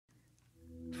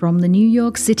From the New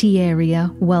York City area,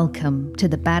 welcome to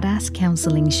the Badass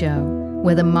Counseling Show,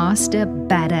 where the master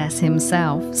badass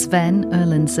himself, Sven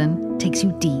takes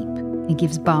you deep and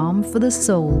gives balm for the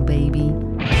soul, baby.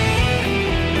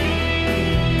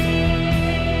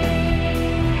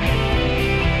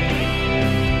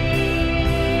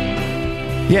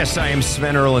 Yes, I am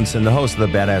Sven Erlandson, the host of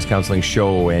the Badass Counseling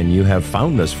Show, and you have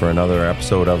found us for another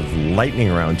episode of Lightning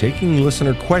Round, taking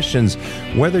listener questions,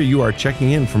 whether you are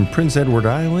checking in from Prince Edward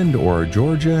Island or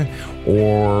Georgia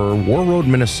or War Road,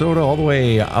 Minnesota, all the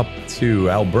way up to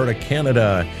Alberta,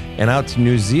 Canada, and out to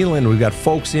New Zealand. We've got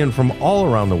folks in from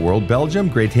all around the world. Belgium,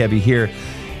 great to have you here.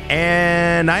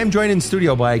 And I'm joined in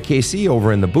studio by KC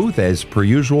over in the booth as per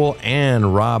usual,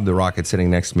 and Rob the Rocket sitting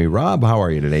next to me. Rob, how are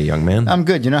you today, young man? I'm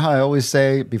good. You know how I always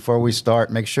say before we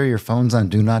start, make sure your phone's on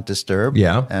Do Not Disturb?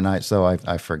 Yeah. And I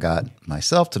forgot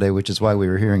myself today, which is why we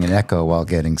were hearing an echo while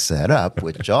getting set up,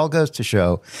 which all goes to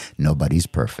show nobody's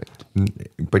perfect.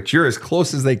 But you're as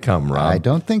close as they come, Rob. I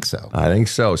don't think so. I think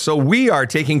so. So we are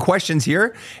taking questions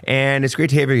here, and it's great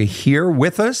to have you here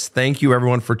with us. Thank you,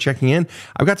 everyone, for checking in.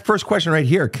 I've got the first question right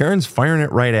here. Karen's firing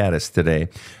it right at us today.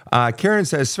 Karen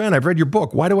says, Sven, I've read your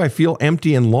book. Why do I feel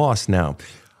empty and lost now?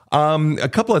 A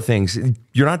couple of things.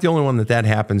 You're not the only one that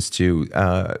happens to.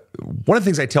 One of the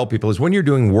things I tell people is when you're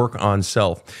doing work on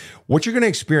self, what you're going to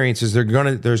experience is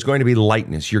there's going to be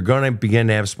lightness. You're going to begin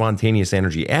to have spontaneous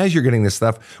energy. As you're getting this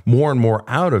stuff more and more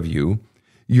out of you,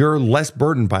 you're less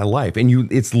burdened by life.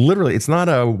 And it's not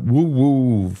a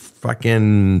woo-woo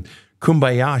fucking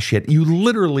kumbaya shit. You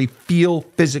literally feel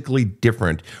physically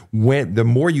different the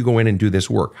more you go in and do this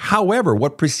work. However,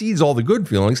 what precedes all the good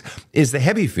feelings is the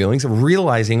heavy feelings of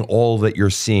realizing all that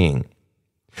you're seeing.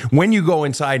 When you go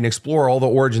inside and explore all the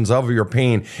origins of your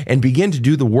pain and begin to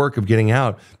do the work of getting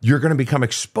out, you're going to become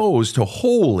exposed to,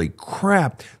 holy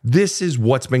crap, this is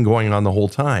what's been going on the whole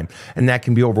time. And that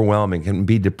can be overwhelming, can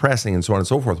be depressing, and so on and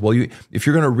so forth. Well, if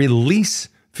you're going to release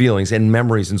feelings and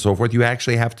memories and so forth, you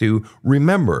actually have to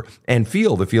remember and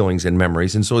feel the feelings and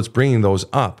memories. And so it's bringing those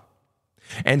up.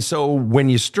 And so when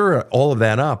you stir all of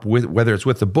that up, whether it's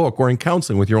with the book or in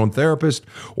counseling with your own therapist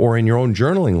or in your own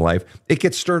journaling life, it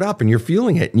gets stirred up and you're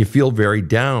feeling it and you feel very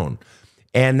down.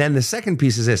 And then the second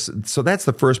piece is this. So that's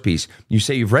the first piece. You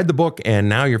say you've read the book and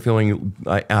now you're feeling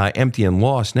empty and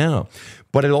lost now.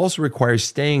 But it also requires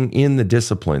staying in the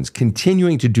disciplines,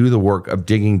 continuing to do the work of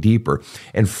digging deeper.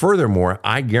 And furthermore,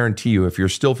 I guarantee you, if you're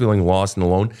still feeling lost and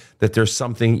alone, that there's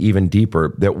something even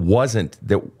deeper that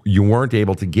you weren't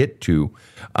able to get to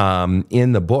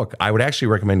in the book. I would actually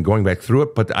recommend going back through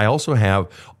it, but I also have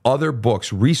other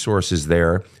books, resources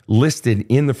there listed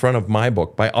in the front of my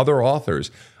book by other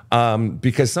authors.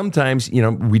 Because sometimes,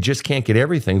 we just can't get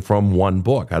everything from one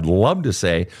book. I'd love to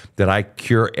say that I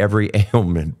cure every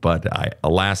ailment, but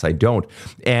alas, I don't.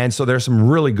 And so there's some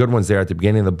really good ones there at the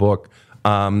beginning of the book.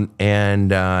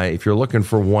 And if you're looking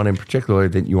for one in particular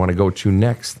that you want to go to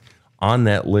next on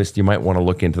that list, you might want to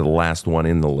look into the last one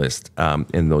in the list.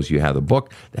 In those you have the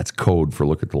book, that's code for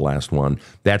look at the last one.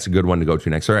 That's a good one to go to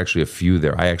next. There are actually a few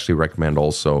there. I actually recommend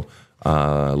also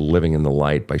Living in the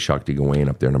Light by Shakti Gawain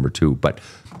up there, number 2. But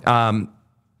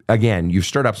again, you've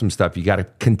stirred up some stuff. You got to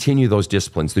continue those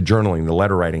disciplines, the journaling, the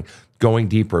letter writing, going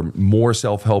deeper, more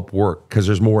self-help work, because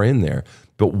there's more in there.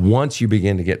 But once you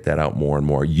begin to get that out more and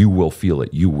more, you will feel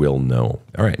it. You will know.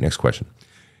 All right, next question.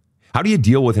 How do you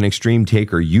deal with an extreme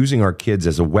taker using our kids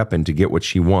as a weapon to get what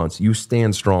she wants? You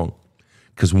stand strong.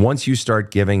 Because once you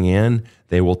start giving in,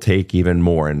 they will take even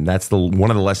more. And that's one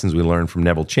of the lessons we learned from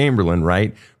Neville Chamberlain,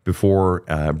 right? Before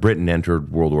Britain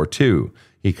entered World War II.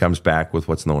 He comes back with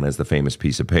what's known as the famous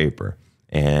piece of paper,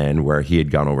 and where he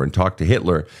had gone over and talked to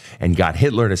Hitler and got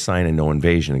Hitler to sign a no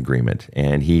invasion agreement.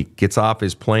 And he gets off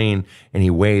his plane and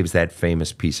he waves that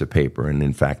famous piece of paper. And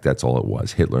in fact, that's all it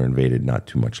was. Hitler invaded not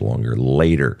too much longer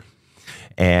later.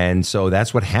 And so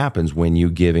that's what happens when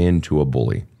you give in to a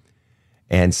bully.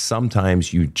 And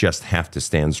sometimes you just have to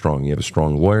stand strong. You have a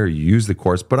strong lawyer, you use the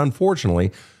courts, but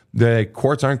unfortunately, the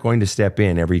courts aren't going to step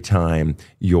in every time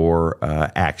your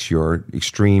your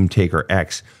extreme taker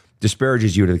X,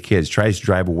 disparages you to the kids, tries to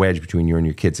drive a wedge between you and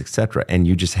your kids, etc. And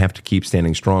you just have to keep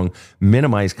standing strong,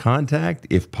 minimize contact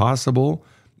if possible.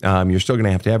 You're still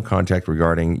going to have contact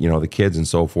regarding, the kids and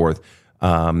so forth.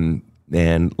 And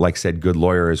like I said, good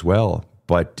lawyer as well.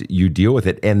 But you deal with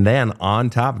it. And then on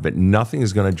top of it, nothing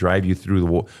is going to drive you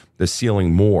through the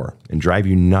ceiling more and drive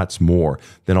you nuts more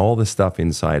than all the stuff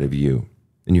inside of you.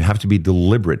 And you have to be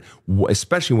deliberate,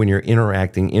 especially when you're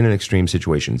interacting in an extreme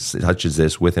situation, such as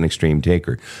this with an extreme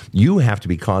taker. You have to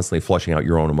be constantly flushing out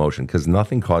your own emotion, because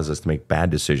nothing causes us to make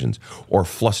bad decisions or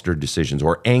flustered decisions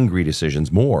or angry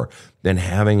decisions more than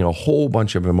having a whole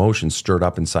bunch of emotions stirred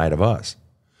up inside of us.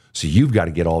 So you've got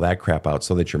to get all that crap out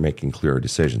so that you're making clearer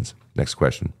decisions. Next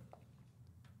question.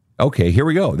 Okay, here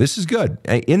we go. This is good.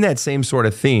 In that same sort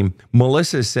of theme,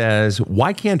 Melissa says,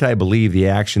 why can't I believe the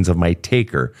actions of my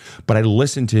taker, but I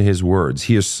listen to his words?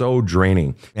 He is so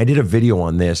draining. I did a video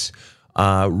on this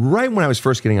right when I was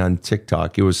first getting on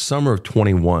TikTok. It was summer of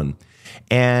 21.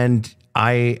 And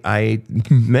I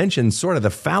mentioned sort of the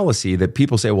fallacy that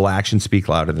people say, well, actions speak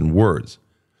louder than words.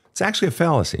 It's actually a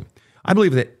fallacy. I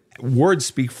believe that words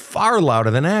speak far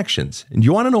louder than actions. And do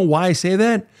you want to know why I say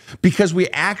that? Because we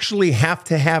actually have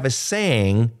to have a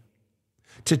saying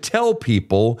to tell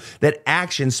people that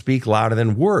actions speak louder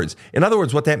than words. In other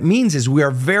words, what that means is we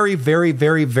are very, very,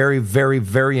 very, very, very,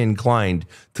 very inclined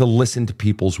to listen to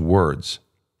people's words.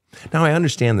 Now, I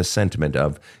understand the sentiment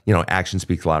of, actions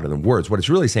speak louder than words. What it's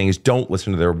really saying is don't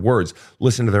listen to their words,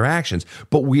 listen to their actions.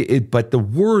 But the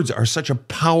words are such a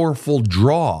powerful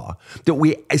draw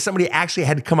that somebody actually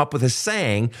had to come up with a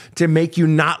saying to make you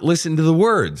not listen to the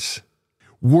words.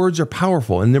 Words are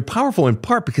powerful, and they're powerful in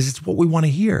part because it's what we want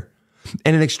to hear.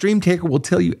 And an extreme taker will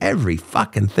tell you every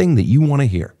fucking thing that you want to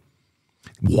hear.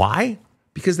 Why?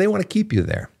 Because they want to keep you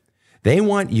there. They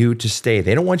want you to stay.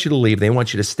 They don't want you to leave. They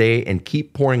want you to stay and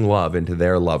keep pouring love into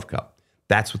their love cup.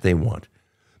 That's what they want.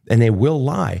 And they will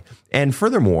lie. And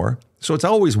furthermore, so it's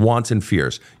always wants and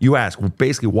fears. You ask,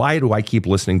 basically, why do I keep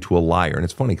listening to a liar? And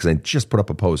it's funny because I just put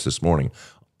up a post this morning.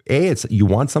 A, it's you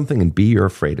want something, and B, you're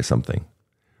afraid of something.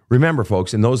 Remember,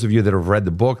 folks, and those of you that have read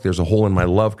the book, There's a Hole in My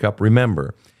Love Cup,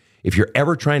 remember, if you're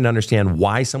ever trying to understand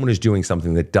why someone is doing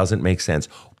something that doesn't make sense,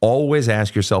 always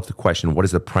ask yourself the question, what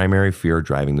is the primary fear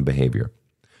driving the behavior?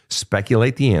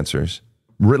 Speculate the answers.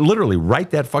 Literally write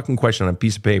that fucking question on a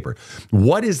piece of paper.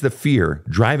 What is the fear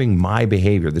driving my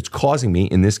behavior that's causing me,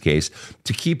 in this case,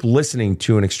 to keep listening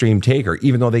to an extreme taker,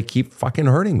 even though they keep fucking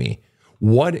hurting me?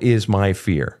 What is my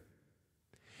fear?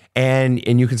 And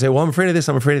you can say, well, I'm afraid of this,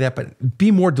 I'm afraid of that, but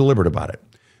be more deliberate about it.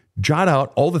 Jot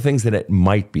out all the things that it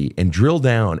might be and drill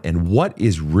down and what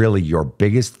is really your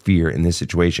biggest fear in this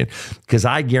situation. Because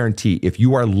I guarantee if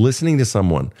you are listening to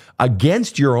someone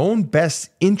against your own best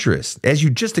interest, as you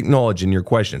just acknowledged in your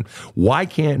question, why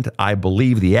can't I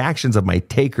believe the actions of my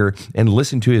taker and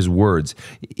listen to his words?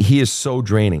 He is so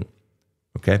draining.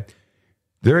 Okay?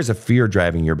 There is a fear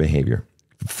driving your behavior.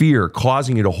 Fear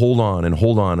causing you to hold on and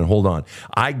hold on and hold on.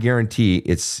 I guarantee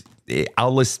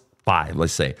I'll list 5,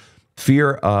 let's say.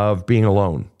 Fear of being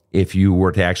alone. If you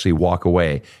were to actually walk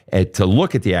away and to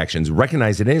look at the actions,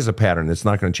 recognize it is a pattern that's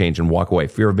not going to change and walk away.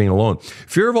 Fear of being alone.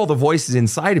 Fear of all the voices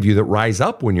inside of you that rise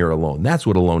up when you're alone. That's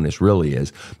what aloneness really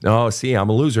is. Oh, see, I'm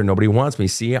a loser. Nobody wants me.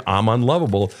 See, I'm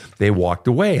unlovable. They walked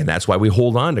away. And that's why we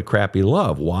hold on to crappy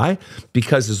love. Why?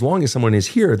 Because as long as someone is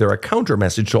here, they're a counter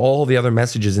message to all the other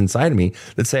messages inside of me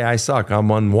that say, I suck. I'm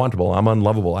unwantable. I'm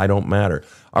unlovable. I don't matter.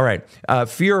 All right.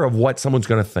 Fear of what someone's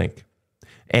going to think.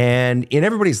 And in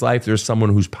everybody's life, there's someone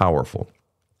who's powerful,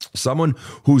 someone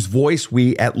whose voice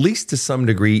we, at least to some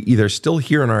degree, either still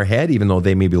hear in our head, even though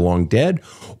they may be long dead,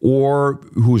 or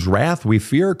whose wrath we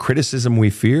fear, criticism we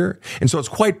fear. And so it's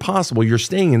quite possible you're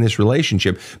staying in this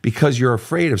relationship because you're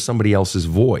afraid of somebody else's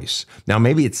voice. Now,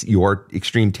 maybe it's your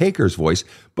extreme taker's voice,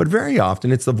 but very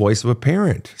often it's the voice of a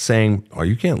parent saying, oh,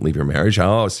 you can't leave your marriage.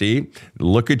 Oh, see,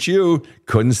 look at you.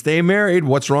 Couldn't stay married.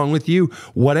 What's wrong with you?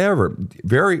 Whatever.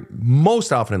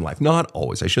 Most often in life, not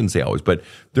always, I shouldn't say always, but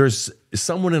there's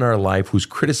someone in our life whose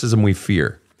criticism we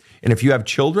fear. And if you have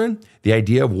children, the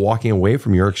idea of walking away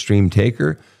from your extreme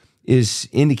taker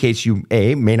indicates you,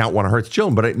 A, may not want to hurt the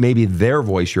children, but it may be their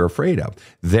voice you're afraid of,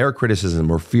 their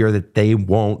criticism or fear that they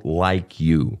won't like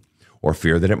you, or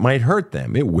fear that it might hurt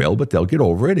them. It will, but they'll get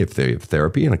over it if they have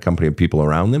therapy and a company of people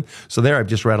around them. So there, I've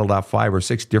just rattled off 5 or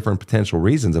 6 different potential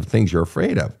reasons of things you're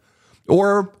afraid of.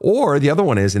 Or the other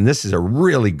one is, and this is a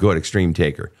really good extreme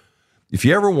taker, if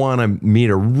you ever want to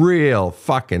meet a real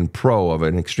fucking pro of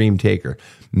an extreme taker,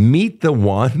 meet the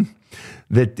one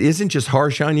that isn't just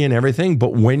harsh on you and everything,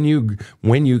 but when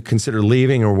you consider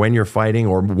leaving or when you're fighting,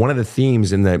 or one of the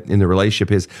themes in the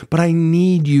relationship is, but I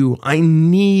need you, I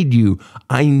need you,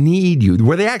 I need you,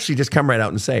 where they actually just come right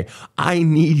out and say, I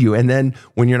need you. And then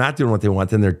when you're not doing what they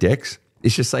want, then they're dicks.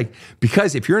 It's just like,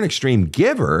 because if you're an extreme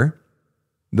giver,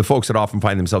 the folks that often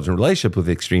find themselves in a relationship with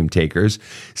extreme takers,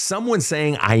 someone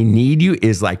saying, I need you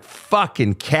is like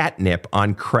fucking catnip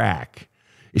on crack.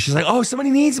 It's just like, oh, somebody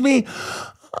needs me.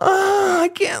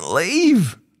 I can't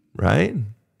leave, right?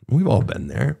 We've all been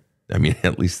there. I mean,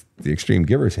 at least the extreme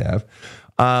givers have.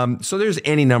 So there's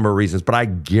any number of reasons, but I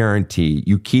guarantee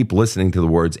you keep listening to the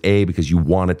words A because you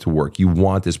want it to work. You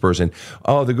want this person.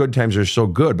 Oh, the good times are so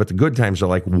good, but the good times are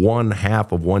like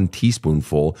 1/2 of 1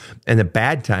 teaspoonful, and the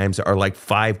bad times are like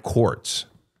 5 quarts,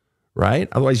 right?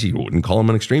 Otherwise, you wouldn't call them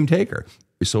an extreme taker.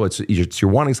 So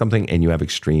you're wanting something and you have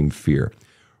extreme fear.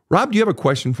 Rob, do you have a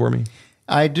question for me?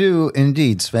 I do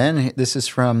indeed, Sven. This is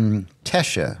from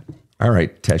Tesha. All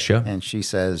right, Tesha. And she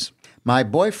says, my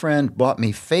boyfriend bought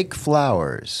me fake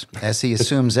flowers, as he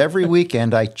assumes every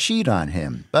weekend I cheat on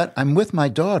him. But I'm with my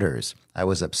daughters. I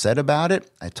was upset about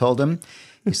it. I told him.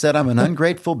 He said I'm an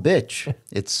ungrateful bitch.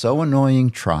 It's so annoying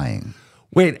trying.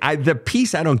 Wait, the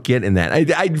piece I don't get in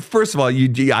that. First of all,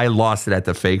 I lost it at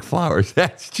the fake flowers.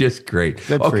 That's just great.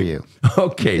 Good for you.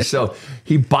 Okay, so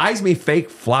he buys me fake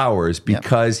flowers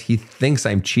because he thinks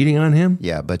I'm cheating on him?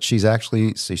 Yeah, but she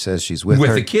says she's with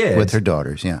the kids. With her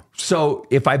daughters, yeah. So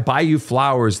if I buy you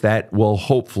flowers, that will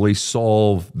hopefully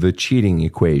solve the cheating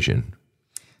equation.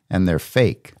 And they're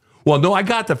fake. Well, no, I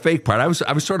got the fake part. I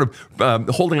was sort of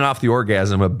holding off the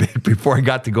orgasm a bit before I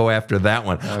got to go after that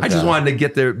one. Okay. I just wanted to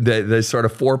get the sort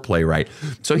of foreplay right.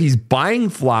 So he's buying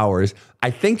flowers. I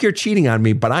think you're cheating on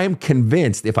me, but I am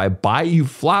convinced if I buy you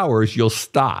flowers, you'll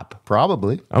stop.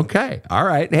 Probably. Okay. All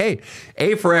right. Hey,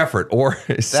 A for effort or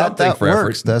something that for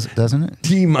works, effort. Doesn't it?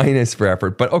 D- for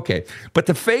effort. But okay. But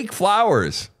the fake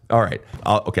flowers. All right.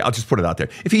 I'll just put it out there.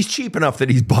 If he's cheap enough that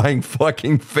he's buying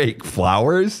fucking fake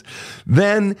flowers,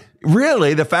 then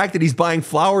really the fact that he's buying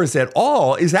flowers at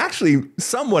all is actually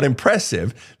somewhat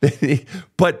impressive.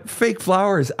 But fake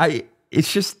flowers,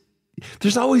 it's just,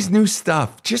 there's always new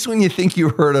stuff. Just when you think you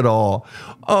heard it all.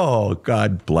 Oh,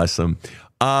 God bless him.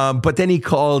 But then he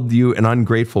called you an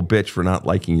ungrateful bitch for not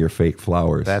liking your fake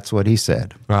flowers. That's what he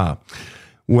said.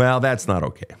 Well, that's not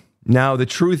okay. Now, the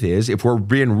truth is, if we're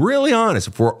being really honest,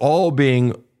 if we're all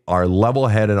being our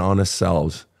level-headed, honest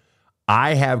selves,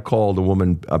 I have called a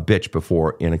woman a bitch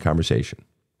before in a conversation.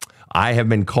 I have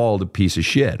been called a piece of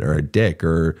shit or a dick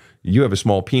or you have a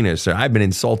small penis. Or I've been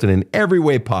insulted in every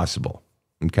way possible,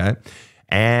 okay?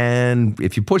 And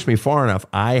if you push me far enough,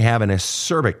 I have an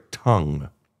acerbic tongue,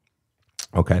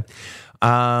 okay?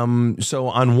 So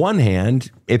on one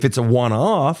hand, if it's a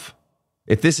one-off,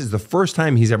 if this is the first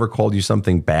time he's ever called you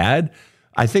something bad,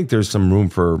 I think there's some room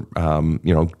for,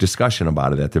 discussion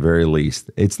about it at the very least.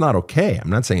 It's not okay. I'm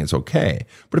not saying it's okay.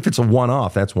 But if it's a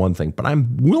one-off, that's one thing. But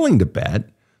I'm willing to bet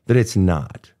that it's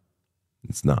not.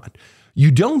 It's not.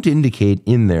 You don't indicate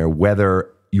in there whether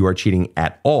you are cheating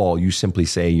at all. You simply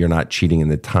say you're not cheating in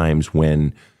the times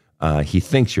when he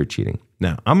thinks you're cheating.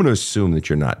 Now, I'm going to assume that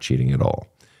you're not cheating at all.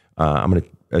 I'm going to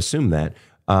assume that.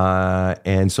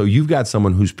 And so you've got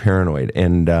someone who's paranoid.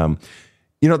 And,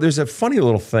 there's a funny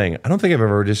little thing. I don't think I've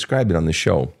ever described it on the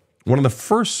show. One of the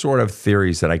first sort of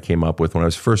theories that I came up with when I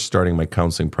was first starting my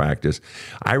counseling practice,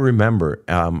 I remember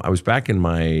I was back in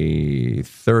my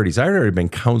 30s. I had already been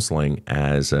counseling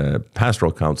as a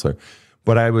pastoral counselor,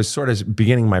 but I was sort of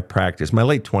beginning my practice, my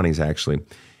late 20s actually.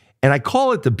 And I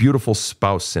call it the beautiful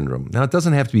spouse syndrome. Now, it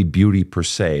doesn't have to be beauty per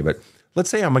se, but let's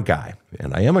say I'm a guy,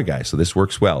 and I am a guy, so this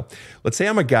works well. Let's say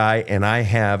I'm a guy and I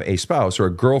have a spouse or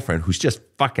a girlfriend who's just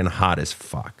fucking hot as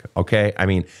fuck, okay? I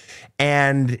mean,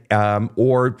 and,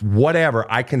 or whatever,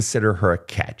 I consider her a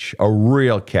catch, a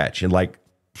real catch. And like,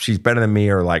 she's better than me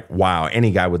or like, wow, any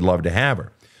guy would love to have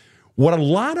her. What a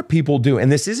lot of people do,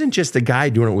 and this isn't just a guy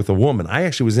doing it with a woman. I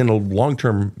actually was in a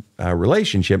long-term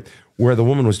relationship where the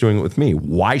woman was doing it with me.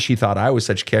 Why she thought I was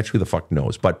such a catch, who the fuck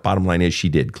knows? But bottom line is she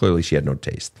did. Clearly she had no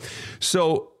taste.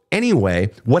 So anyway,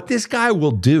 what this guy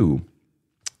will do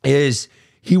is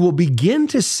he will begin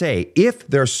to say, if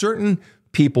there are certain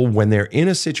people, when they're in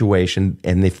a situation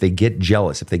and if they get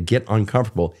jealous, if they get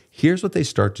uncomfortable, here's what they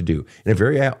start to do. And it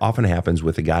very often happens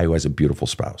with a guy who has a beautiful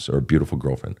spouse or a beautiful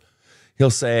girlfriend. He'll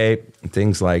say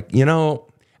things like,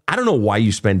 I don't know why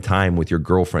you spend time with your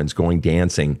girlfriends going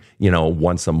dancing,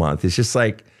 once a month. It's just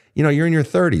like, you're in your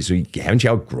 30s. So haven't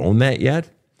you outgrown that yet?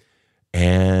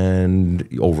 And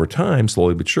over time,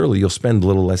 slowly but surely, you'll spend a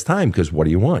little less time because what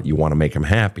do you want? You want to make him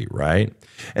happy, right?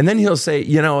 And then he'll say,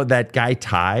 that guy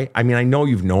Ty, I mean, I know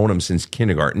you've known him since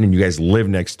kindergarten and you guys live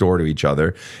next door to each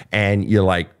other and you're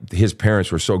like, his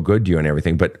parents were so good to you and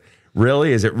everything, but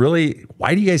really, is it really,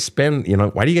 why do you guys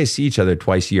why do you guys see each other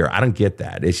twice a year? I don't get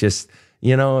that. It's just,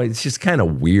 it's just kind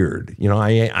of weird. I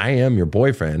am your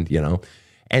boyfriend,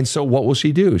 And so what will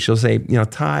she do? She'll say,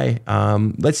 Ty,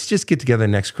 let's just get together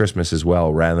next Christmas as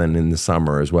well, rather than in the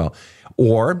summer as well.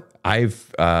 Or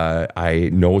I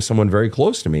know someone very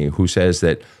close to me who says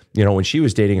that, when she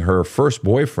was dating her first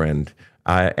boyfriend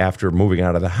after moving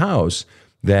out of the house,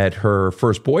 that her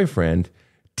first boyfriend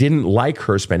didn't like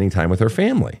her spending time with her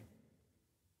family.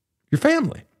 Your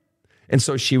family. And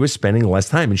so she was spending less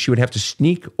time, and she would have to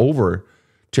sneak over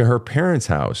to her parents'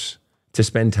 house to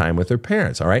spend time with her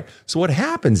parents. All right. So what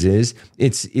happens is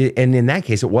and in that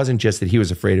case, it wasn't just that he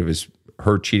was afraid of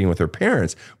her cheating with her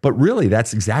parents, but really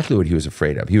that's exactly what he was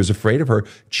afraid of. He was afraid of her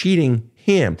cheating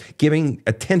him, giving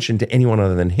attention to anyone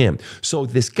other than him. So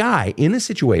this guy in a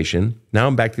situation, now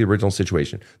I'm back to the original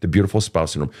situation, the beautiful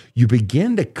spouse syndrome, you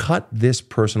begin to cut this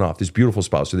person off, this beautiful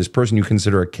spouse, or this person you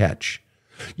consider a catch.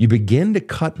 You begin to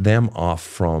cut them off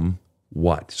from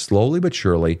what? Slowly but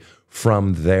surely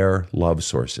from their love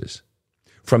sources,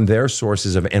 from their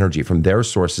sources of energy, from their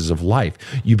sources of life.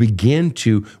 You begin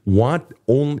to want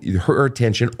only her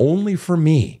attention only for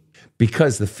me,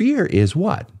 because the fear is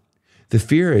what? The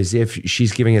fear is if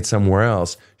she's giving it somewhere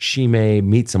else, she may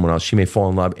meet someone else, she may fall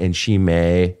in love, and she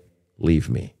may leave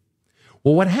me.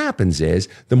 Well, what happens is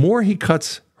the more he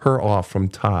cuts her off from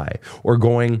Ty, or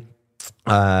going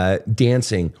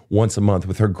dancing once a month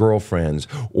with her girlfriends,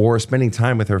 or spending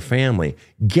time with her family,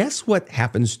 guess what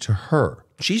happens to her?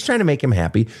 She's trying to make him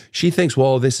happy. She thinks,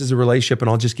 well, this is a relationship and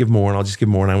I'll just give more and I'll just give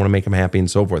more and I want to make him happy and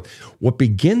so forth. What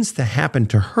begins to happen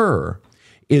to her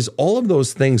is all of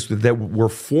those things that were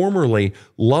formerly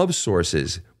love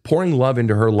sources, pouring love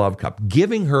into her love cup,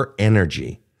 giving her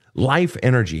energy, life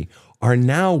energy, are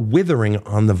now withering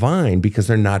on the vine because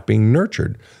they're not being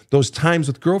nurtured. Those times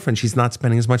with girlfriends, she's not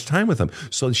spending as much time with them.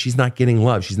 So she's not getting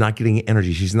love. She's not getting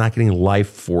energy. She's not getting life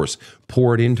force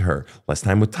poured into her. Less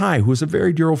time with Ty, who is a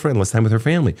very dear old friend, less time with her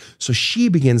family. So she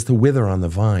begins to wither on the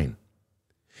vine.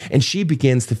 And she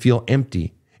begins to feel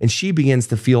empty. And she begins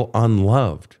to feel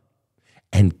unloved.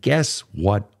 And guess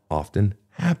what often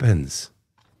happens?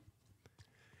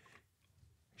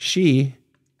 She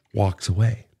walks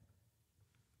away.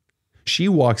 She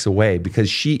walks away because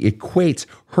she equates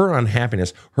her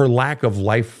unhappiness, her lack of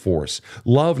life force,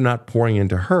 love not pouring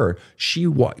into her. She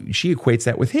equates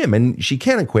that with him, and she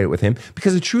can't equate it with him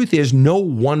because the truth is no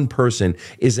one person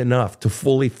is enough to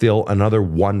fully fill another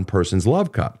one person's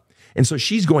love cup. And so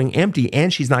she's going empty,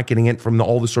 and she's not getting it from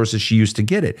all the sources she used to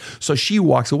get it. So she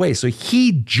walks away. So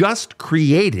he just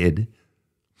created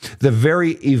the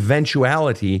very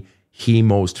eventuality he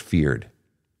most feared.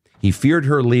 He feared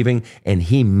her leaving, and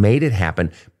he made it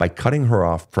happen by cutting her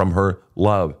off from her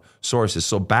love sources.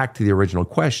 So back to the original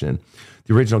question.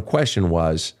 The original question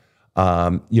was,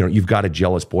 you've got a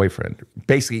jealous boyfriend.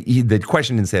 Basically, the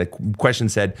question didn't say that. The question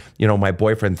said, my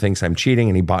boyfriend thinks I'm cheating,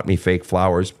 and he bought me fake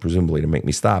flowers, presumably to make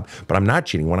me stop. But I'm not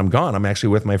cheating. When I'm gone, I'm actually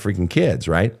with my freaking kids,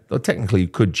 right? Though technically you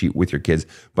could cheat with your kids,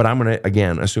 but I'm going to,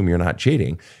 again, assume you're not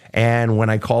cheating. And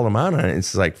when I called him out on it,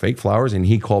 it's like fake flowers, and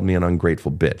he called me an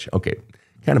ungrateful bitch. Okay.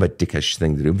 Kind of a dickish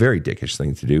thing to do, very dickish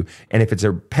thing to do. And if it's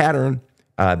a pattern,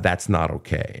 that's not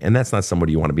okay. And that's not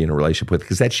somebody you want to be in a relationship with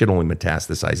because that shit only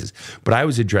metastasizes. But I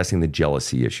was addressing the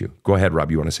jealousy issue. Go ahead, Rob.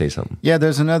 You want to say something? Yeah,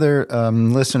 there's another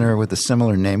listener with a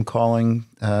similar name-calling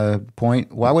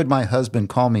point. Why would my husband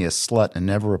call me a slut and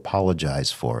never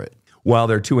apologize for it? Well,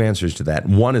 there are two answers to that.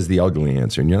 One is the ugly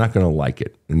answer, and you're not going to like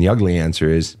it. And the ugly answer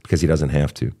is because he doesn't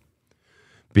have to.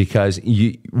 Because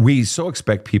we so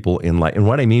expect people in life, and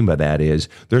what I mean by that is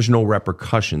there's no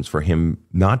repercussions for him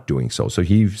not doing so. So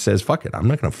he says, fuck it, I'm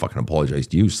not going to fucking apologize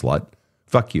to you, slut.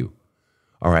 Fuck you.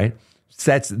 All right?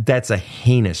 That's a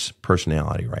heinous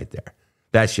personality right there.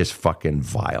 That's just fucking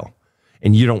vile.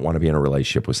 And you don't want to be in a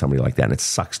relationship with somebody like that, and it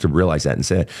sucks to realize that and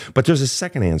say that. But there's a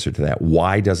second answer to that.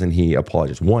 What doesn't he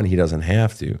apologize? One, he doesn't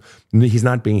have to. He's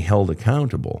not being held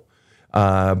accountable.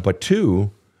 But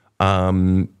two,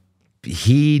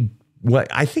 he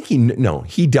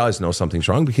does know something's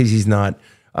wrong because he's not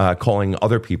calling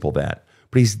other people that.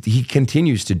 But he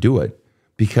continues to do it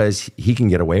because he can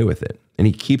get away with it. And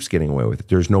he keeps getting away with it.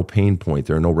 There's no pain point.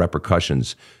 There are no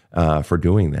repercussions for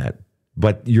doing that.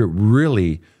 But you're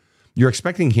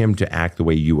expecting him to act the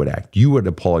way you would act. You would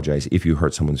apologize if you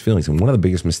hurt someone's feelings. And one of the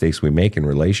biggest mistakes we make in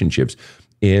relationships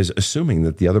is assuming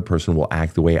that the other person will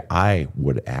act the way I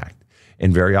would act.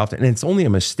 And very often, and it's only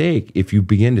a mistake if you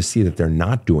begin to see that they're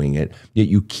not doing it, yet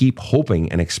you keep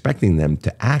hoping and expecting them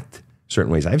to act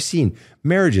certain ways. I've seen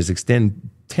marriages extend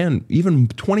 10, even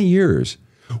 20 years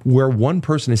where one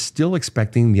person is still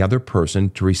expecting the other person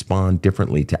to respond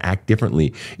differently, to act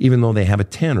differently, even though they have a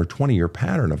 10 or 20-year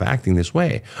pattern of acting this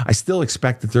way. I still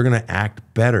expect that they're going to act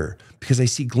better because I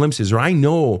see glimpses, or I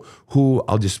know who,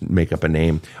 I'll just make up a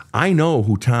name, I know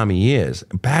who Tommy is.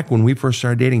 Back when we first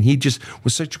started dating, he just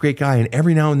was such a great guy, and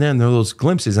every now and then there are those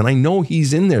glimpses, and I know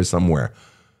he's in there somewhere.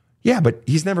 Yeah, but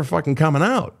he's never fucking coming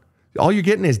out. All you're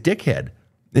getting is dickhead.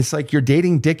 It's like you're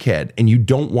dating dickhead, and you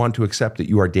don't want to accept that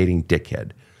you are dating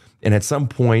dickhead. And at some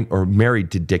point, or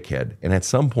married to dickhead. And at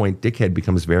some point, dickhead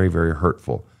becomes very, very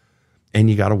hurtful. And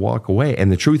you got to walk away.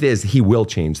 And the truth is, he will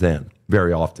change then,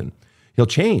 very often. He'll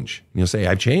change. And he'll say,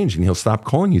 I've changed. And he'll stop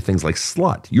calling you things like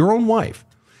slut, your own wife.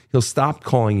 He'll stop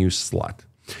calling you slut.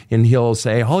 And he'll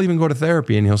say, I'll even go to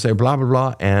therapy. And he'll say, blah, blah,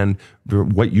 blah. And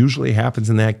what usually happens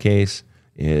in that case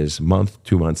is a month,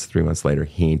 2 months, 3 months later,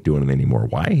 he ain't doing it anymore.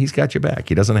 Why? He's got your back.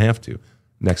 He doesn't have to.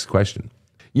 Next question.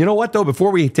 You know what, though?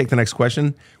 Before we take the next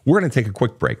question, we're going to take a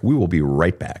quick break. We will be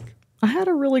right back. I had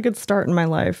a really good start in my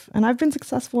life, and I've been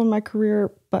successful in my career,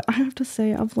 but I have to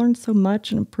say I've learned so much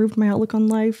and improved my outlook on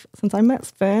life since I met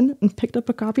Sven and picked up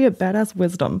a copy of Badass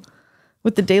Wisdom.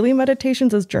 With the daily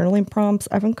meditations as journaling prompts,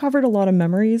 I've uncovered a lot of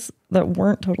memories that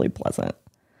weren't totally pleasant.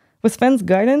 With Sven's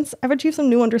guidance, I've achieved some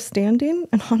new understanding,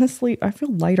 and honestly, I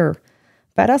feel lighter.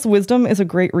 Badass Wisdom is a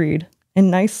great read,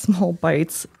 in nice small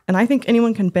bites, and I think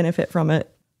anyone can benefit from it.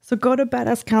 So go to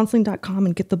badasscounseling.com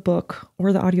and get the book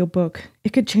or the audiobook.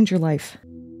 It could change your life.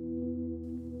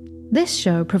 This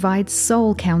show provides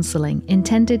soul counseling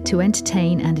intended to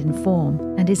entertain and inform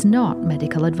and is not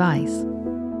medical advice.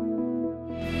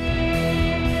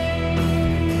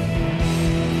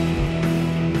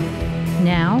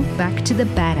 Now, back to the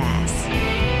badass.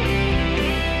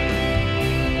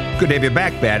 Good to have you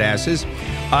back, badasses.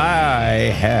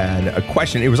 I had a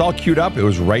question. It was all queued up. It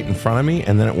was right in front of me,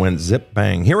 and then it went zip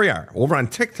bang. Here we are, over on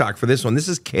TikTok for this one. This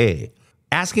is Kay.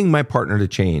 Asking my partner to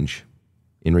change.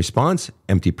 In response,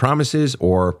 empty promises,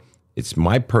 or it's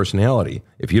my personality.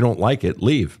 If you don't like it,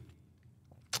 leave.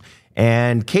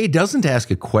 And Kay doesn't ask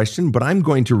a question, but I'm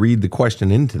going to read the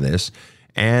question into this.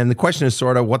 And the question is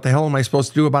sort of, what the hell am I supposed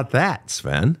to do about that,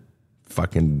 Sven?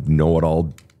 Fucking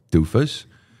know-it-all doofus.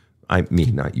 Me,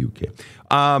 not you, Kay.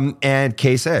 And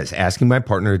Kay says, asking my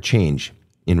partner to change.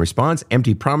 In response,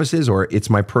 empty promises, or it's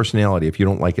my personality. If you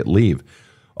don't like it, leave.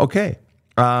 Okay.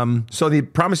 So the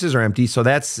promises are empty. So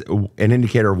that's an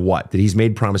indicator of what? That he's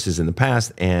made promises in the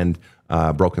past and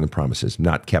broken the promises,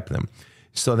 not kept them.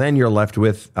 So then you're left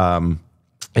with,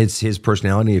 it's his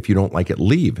personality. If you don't like it,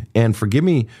 leave. And forgive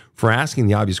me for asking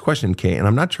the obvious question, Kay, and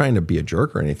I'm not trying to be a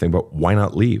jerk or anything, but why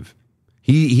not leave?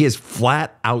 He is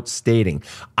flat out stating,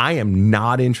 I am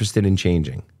not interested in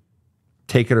changing.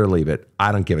 Take it or leave it.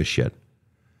 I don't give a shit.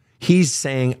 He's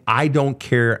saying, I don't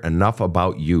care enough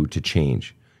about you to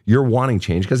change. You're wanting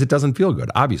change because it doesn't feel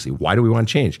good. Obviously, why do we want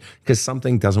change? Because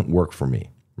something doesn't work for me,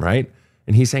 right?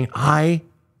 And he's saying, I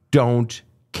don't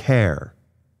care.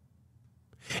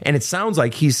 And it sounds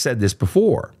like he's said this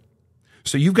before.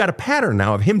 So you've got a pattern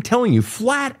now of him telling you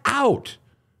flat out,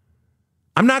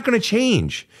 I'm not going to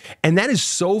change. And that is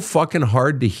so fucking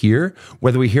hard to hear,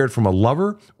 whether we hear it from a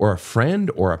lover or a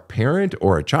friend or a parent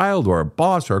or a child or a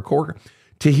boss or a coworker,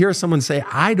 to hear someone say,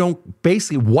 I don't,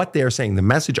 basically what they're saying, the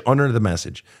message under the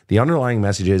message, the underlying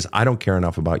message is, I don't care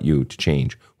enough about you to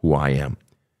change who I am.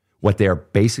 What they're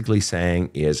basically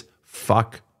saying is,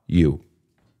 fuck you.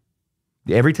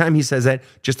 Every time he says that,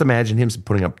 just imagine him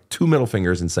putting up two middle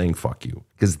fingers and saying, fuck you,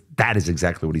 because that is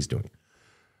exactly what he's doing.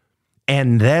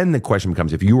 And then the question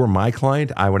becomes, if you were my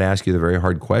client, I would ask you the very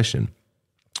hard question.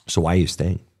 So why are you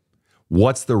staying?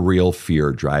 What's the real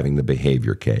fear driving the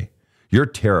behavior, Kay? You're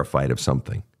terrified of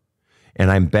something.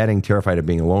 And I'm betting terrified of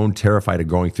being alone, terrified of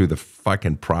going through the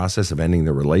fucking process of ending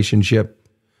the relationship,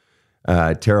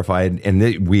 terrified,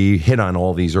 and we hit on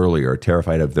all these earlier,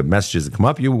 terrified of the messages that come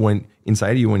up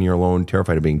inside of you when you're alone,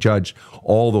 terrified of being judged,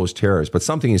 all those terrors. But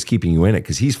something is keeping you in it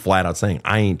because he's flat out saying,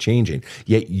 I ain't changing.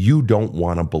 Yet you don't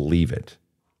want to believe it.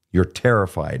 You're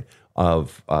terrified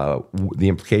of the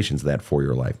implications of that for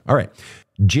your life. All right.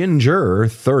 Ginger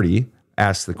 30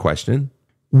 asks the question,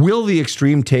 will the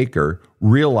extreme taker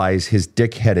realize his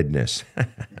dickheadedness?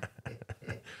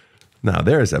 Now,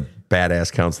 there's a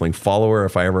badass counseling follower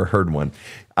if I ever heard one.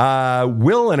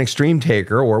 Will an extreme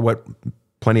taker, or what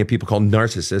plenty of people call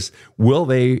narcissists, will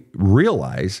they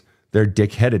realize their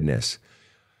dickheadedness?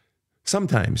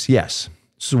 Sometimes, yes.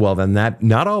 So, well, then that,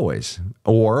 not always.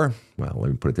 Or, well,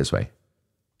 let me put it this way.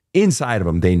 Inside of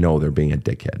them, they know they're being a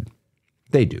dickhead.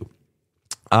 They do.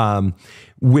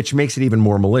 Which makes it even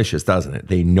more malicious, doesn't it?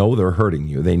 They know they're hurting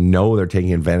you. They know they're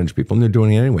taking advantage of people, and they're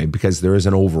doing it anyway because there is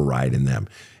an override in them.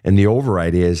 And the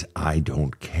override is, I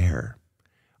don't care.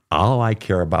 All I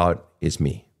care about is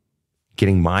me,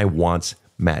 getting my wants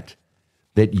met.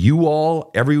 That you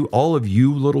all of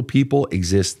you little people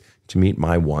exist to meet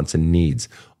my wants and needs.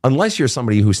 Unless you're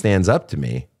somebody who stands up to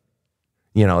me,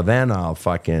 then I'll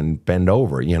fucking bend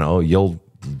over,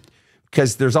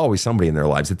 because there's always somebody in their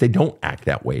lives that they don't act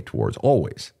that way towards,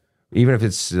 always. Even if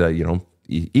it's, even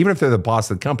if they're the boss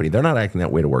of the company, they're not acting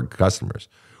that way toward customers.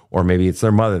 or maybe it's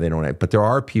their mother they don't have. But there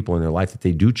are people in their life that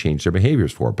they do change their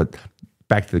behaviors for. But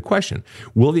back to the question,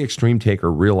 will the extreme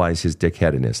taker realize his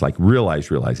dickheadedness? Like realize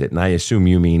it. And I assume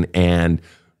you mean and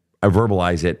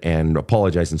verbalize it and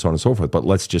apologize and so on and so forth. But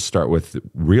let's just start with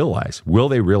realize. Will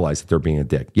they realize that they're being a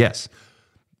dick? Yes,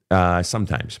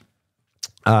 sometimes.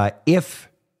 If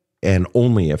and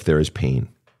only if there is pain.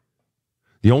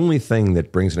 The only thing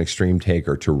that brings an extreme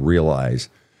taker to realize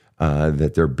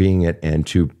that they're being it and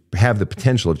to have the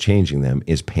potential of changing them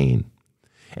is pain.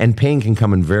 And pain can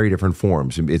come in very different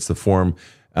forms. It's the form,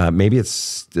 maybe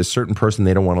it's a certain person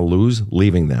they don't want to lose,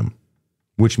 leaving them,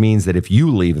 which means that if you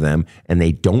leave them and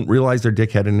they don't realize their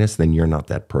dickheadedness, then you're not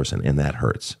that person, and that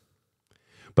hurts.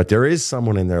 But there is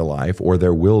someone in their life, or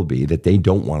there will be, that they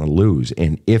don't want to lose.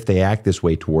 And if they act this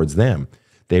way towards them,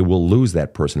 they will lose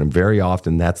that person. And very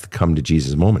often that's the come to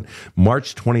Jesus moment.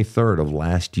 March 23rd of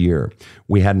last year,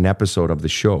 we had an episode of the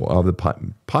show, of the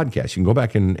podcast. You can go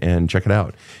back and check it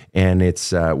out. And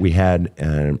it's we had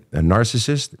a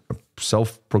narcissist, a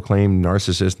self-proclaimed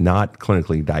narcissist, not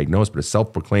clinically diagnosed, but a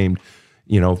self-proclaimed,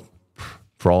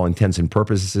 for all intents and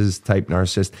purposes type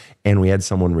narcissist. And we had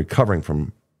someone recovering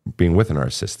from being with a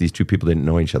narcissist. These two people didn't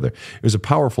know each other. It was a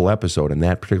powerful episode. And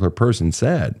that particular person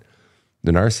said,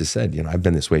 the narcissist said, I've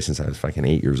been this way since I was fucking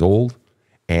 8 years old.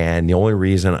 And the only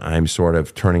reason I'm sort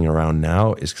of turning around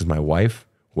now is because my wife,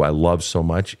 who I love so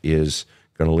much, is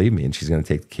going to leave me and she's going to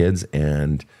take the kids.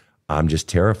 And I'm just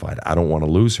terrified. I don't want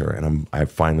to lose her. And I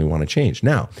finally want to change.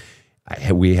 Now,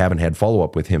 we haven't had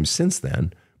follow-up with him since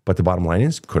then. But the bottom line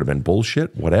is, could have been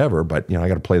bullshit, whatever. But, I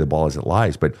got to play the ball as it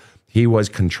lies. But he was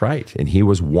contrite and he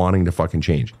was wanting to fucking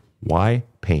change. Why?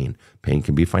 Pain. Pain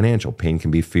can be financial. Pain can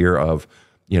be fear of,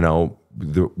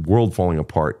 the world falling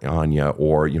apart on you,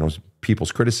 or,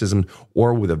 people's criticism,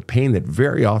 or with a pain that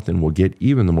very often will get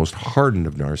even the most hardened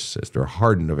of narcissists or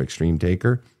hardened of extreme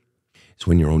taker. It's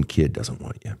when your own kid doesn't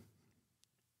want you.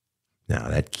 Now,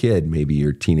 that kid may be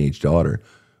your teenage daughter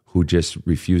who just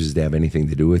refuses to have anything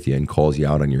to do with you and calls you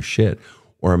out on your shit.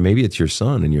 Or maybe it's your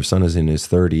son, and your son is in his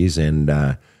 30s, and,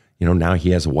 now he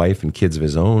has a wife and kids of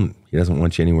his own. He doesn't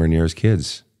want you anywhere near his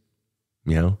kids.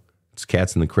 It's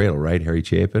cats in the cradle, right, Harry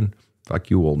Chapin?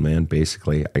 Fuck you, old man,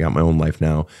 basically. I got my own life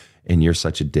now, and you're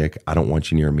such a dick. I don't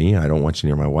want you near me. I don't want you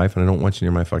near my wife, and I don't want you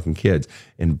near my fucking kids.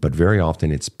 But very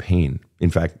often it's pain. In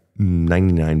fact,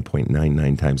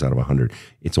 99.99 times out of 100,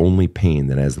 it's only pain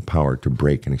that has the power to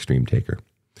break an extreme taker.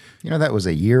 That was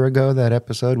a year ago, that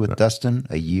episode with Dustin?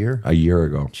 A year? A year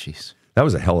ago. Jeez. That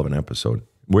was a hell of an episode.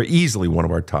 We're easily one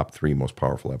of our top 3 most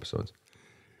powerful episodes.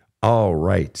 All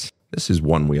right. This is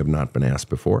one we have not been asked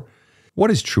before.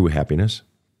 What is true happiness?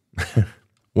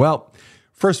 Well,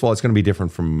 first of all, it's going to be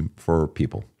different for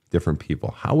different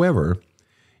people. However,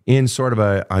 on sort of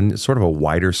a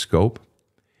wider scope,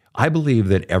 I believe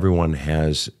that everyone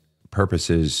has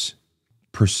purposes,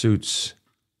 pursuits,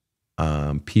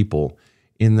 people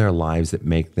in their lives that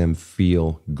make them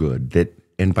feel good.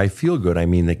 And by feel good, I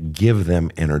mean that give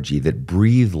them energy, that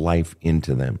breathe life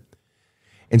into them.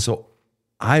 And so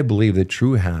I believe that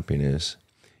true happiness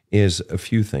is a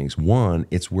few things. One,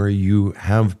 it's where you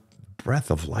have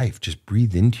breath of life just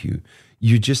breathe into you.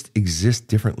 You just exist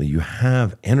differently. You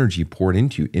have energy poured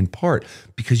into you, in part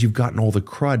because you've gotten all the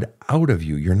crud out of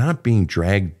you. You're not being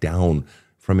dragged down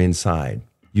from inside.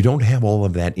 You don't have all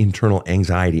of that internal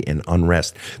anxiety and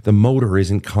unrest. The motor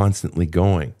isn't constantly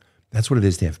going. That's what it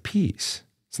is to have peace.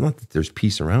 It's not that there's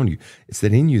peace around you. It's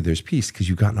that in you there's peace because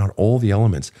you've gotten out all the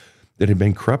elements that have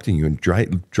been corrupting you and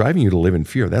driving you to live in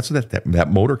fear. That's what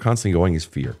that motor constantly going is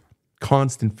fear.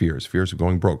 Constant fears of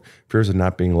going broke, fears of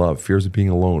not being loved, fears of being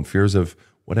alone, fears of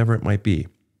whatever it might be,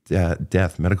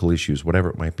 death, medical issues, whatever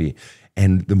it might be.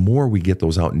 And the more we get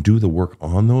those out and do the work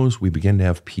on those, we begin to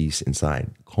have peace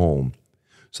inside, calm.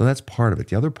 So that's part of it.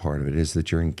 The other part of it is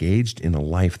that you're engaged in a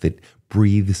life that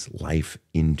breathes life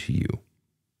into you.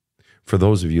 For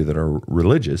those of you that are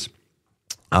religious,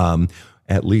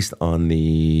 at least on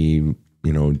the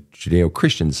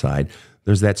Judeo-Christian side,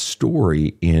 there's that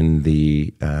story in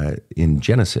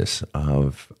Genesis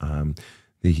of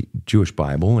the Jewish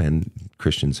Bible, and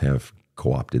Christians have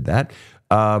co-opted that.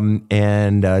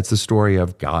 It's the story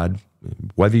of God.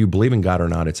 Whether you believe in God or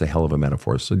not, it's a hell of a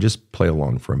metaphor. So just play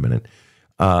along for a minute.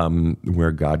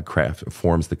 Where God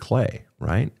forms the clay,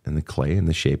 right? And the clay in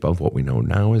the shape of what we know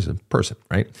now as a person,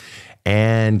 right?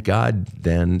 And God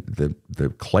then, the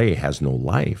clay has no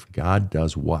life. God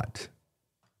does what?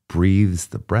 Breathes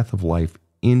the breath of life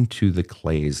into the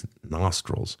clay's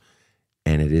nostrils,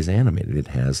 and it is animated. It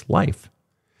has life.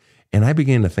 And I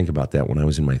began to think about that when I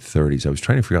was in my 30s. I was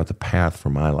trying to figure out the path for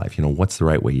my life. What's the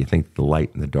right way? You think the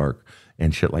light and the dark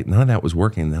and shit, like none of that was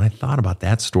working. And then I thought about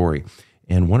that story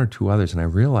and one or two others. And I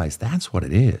realized that's what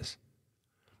it is.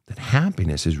 That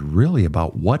happiness is really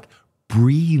about what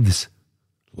breathes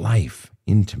life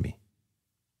into me.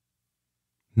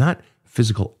 Not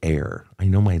physical air. I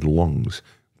know my lungs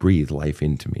breathe life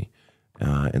into me,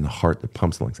 and the heart that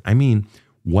pumps the lungs. I mean,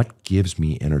 what gives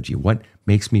me energy? What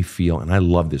makes me feel, and I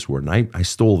love this word, and I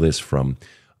stole this from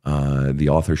the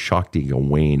author Shakti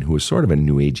Gawain, who was sort of a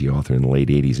new agey author in the late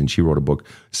 80s, and she wrote a book,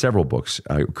 several books,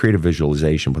 Creative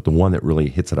Visualization, but the one that really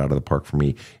hits it out of the park for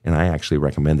me, and I actually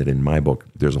recommend it in my book,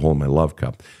 There's a Hole in My Love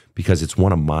Cup, because it's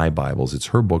one of my Bibles. It's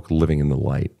her book, Living in the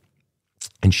Light.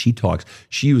 And she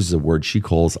uses a word she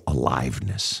calls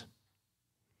aliveness.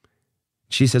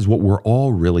 She says what we're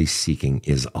all really seeking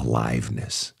is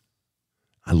aliveness.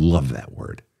 I love that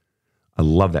word. I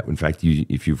love that. In fact,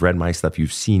 if you've read my stuff,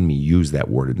 you've seen me use that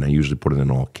word, and I usually put it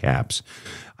in all caps.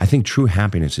 I think true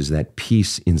happiness is that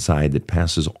peace inside that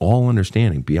passes all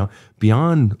understanding,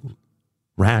 beyond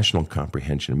rational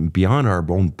comprehension, beyond our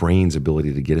own brain's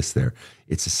ability to get us there.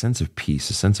 It's a sense of peace,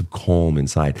 a sense of calm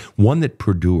inside, one that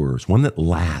perdures, one that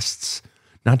lasts,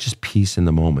 not just peace in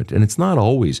the moment. And it's not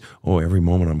always, every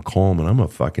moment I'm calm and I'm a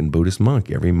fucking Buddhist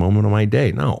monk every moment of my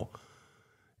day. No.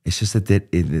 It's just that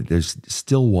there's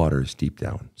still waters deep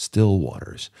down, still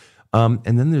waters. And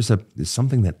then there's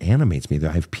something that animates me.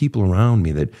 That I have people around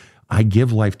me that I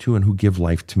give life to and who give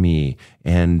life to me,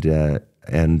 and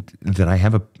that I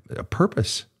have a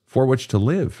purpose for which to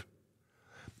live.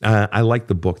 I like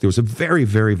the book. There was a very,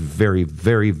 very, very,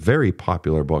 very, very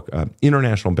popular book,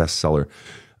 international bestseller,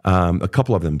 a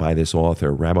couple of them by this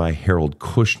author, Rabbi Harold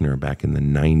Kushner, back in the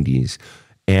 90s,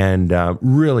 and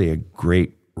really a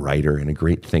great writer and a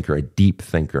great thinker, a deep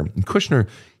thinker. And Kushner,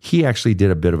 he actually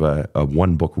did a bit of a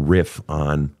one-book riff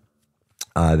on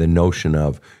the notion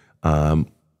of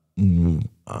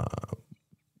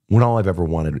when all you've ever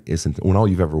wanted isn't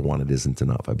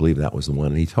enough. I believe that was the one.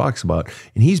 And he talks about,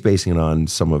 and he's basing it on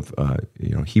some of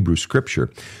Hebrew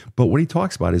scripture. But what he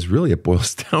talks about is really, it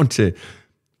boils down to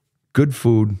good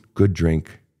food, good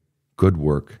drink, good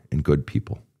work, and good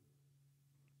people.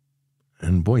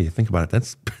 And boy, you think about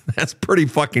it, that's pretty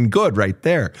fucking good right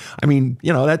there. I mean,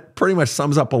 that pretty much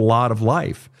sums up a lot of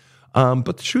life. But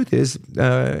the truth is,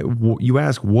 you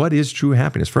ask, what is true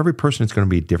happiness? For every person, it's going to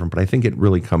be different, but I think it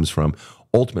really comes from,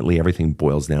 ultimately, everything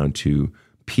boils down to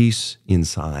peace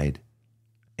inside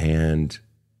and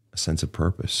a sense of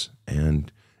purpose.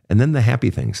 And then the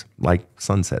happy things, like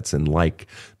sunsets and like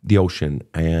the ocean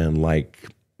and like,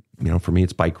 for me,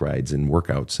 it's bike rides and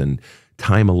workouts and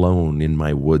time alone in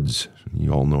my woods.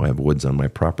 You all know I have woods on my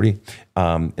property,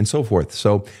 and so forth.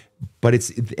 But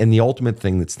and the ultimate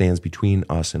thing that stands between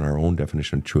us and our own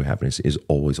definition of true happiness is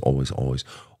always, always, always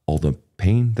all the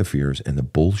pain, the fears, and the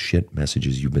bullshit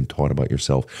messages you've been taught about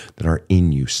yourself that are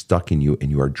in you, stuck in you,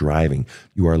 and you are driving.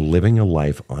 You are living a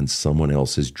life on someone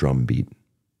else's drumbeat.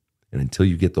 And until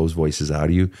you get those voices out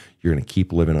of you, you're going to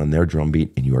keep living on their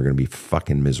drumbeat, and you are going to be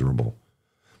fucking miserable.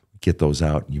 Get those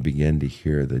out, and you begin to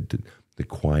hear the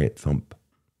quiet thump,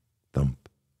 thump,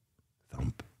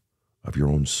 thump of your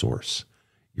own source,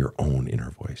 your own inner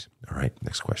voice. All right,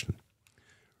 next question.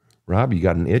 Rob, you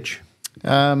got an itch?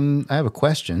 I have a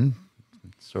question.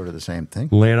 It's sort of the same thing.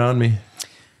 Lay it on me.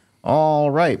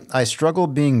 All right. I struggle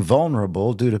being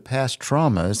vulnerable due to past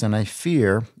traumas, and I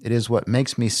fear it is what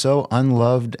makes me so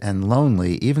unloved and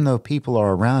lonely, even though people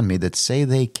are around me that say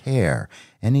they care.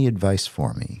 Any advice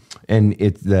for me? And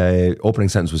the opening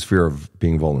sentence was fear of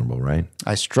being vulnerable, right?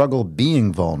 I struggle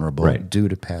being vulnerable due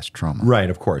to past trauma. Right,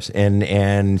 of course.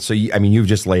 And so, you've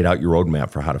just laid out your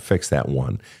roadmap for how to fix that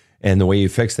one. And the way you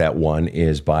fix that one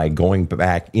is by going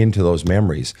back into those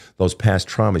memories, those past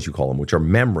traumas, you call them, which are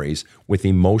memories with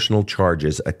emotional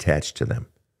charges attached to them.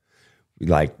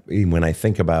 Like when I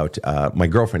think about my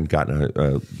girlfriend got in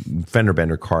a fender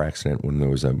bender car accident when there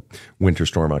was a winter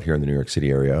storm out here in the New York City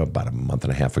area about a month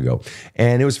and a half ago.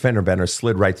 And it was fender bender,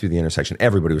 slid right through the intersection.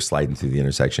 Everybody was sliding through the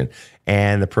intersection.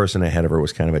 And the person ahead of her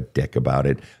was kind of a dick about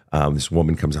it. This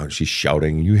woman comes out and she's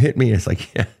shouting, "You hit me." And it's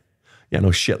like, yeah,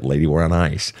 no shit, lady, we're on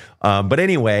ice. But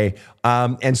anyway,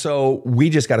 and so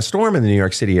we just got a storm in the New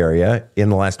York City area in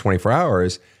the last 24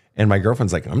 hours. And my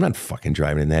girlfriend's like, I'm not fucking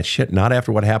driving in that shit, not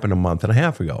after what happened a month and a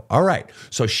half ago. All right.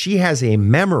 So she has a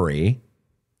memory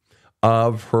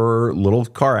of her little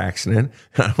car accident.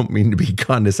 I don't mean to be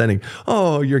condescending.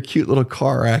 Oh, your cute little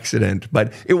car accident.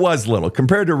 But it was little.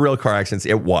 Compared to real car accidents,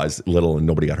 it was little and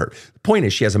nobody got hurt. The point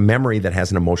is she has a memory that has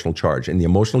an emotional charge. And the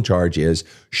emotional charge is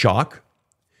shock,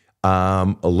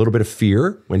 a little bit of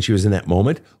fear when she was in that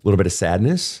moment, a little bit of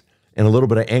sadness, and a little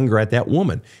bit of anger at that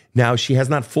woman. Now, she has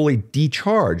not fully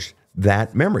decharged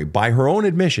that memory. By her own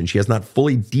admission, she has not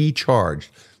fully decharged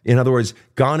In other words,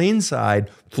 gone inside,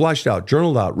 flushed out,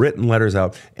 journaled out, written letters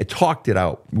out, and talked it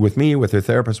out with me, with her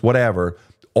therapist, whatever,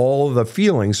 all of the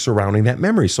feelings surrounding that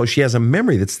memory. So she has a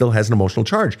memory that still has an emotional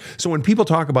charge. So when people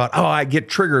talk about, oh, I get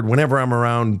triggered whenever I'm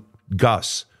around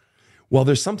Gus. Well,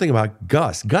 there's something about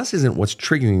Gus. Gus isn't what's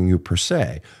triggering you per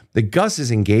se. The Gus is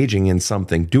engaging in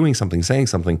something, doing something, saying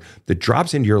something that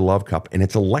drops into your love cup, and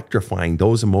it's electrifying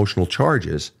those emotional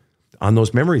charges on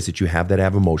those memories that you have that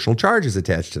have emotional charges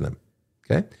attached to them.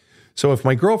 Okay? So if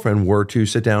my girlfriend were to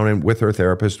sit down and with her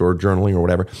therapist or journaling or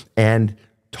whatever and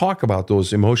talk about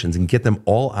those emotions and get them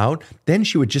all out, then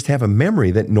she would just have a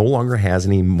memory that no longer has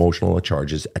any emotional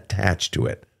charges attached to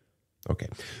it. Okay.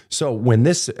 So when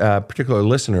this particular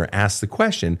listener asks the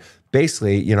question,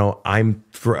 basically, I'm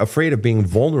afraid of being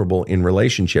vulnerable in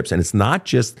relationships. And it's not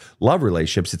just love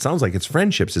relationships. It sounds like it's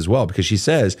friendships as well, because she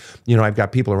says, I've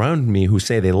got people around me who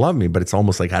say they love me, but it's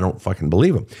almost like I don't fucking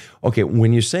believe them. Okay.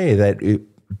 When you say that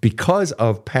because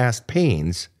of past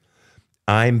pains,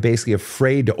 I'm basically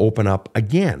afraid to open up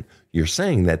again. You're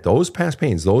saying that those past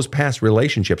pains, those past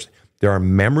relationships, there are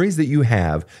memories that you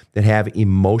have that have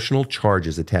emotional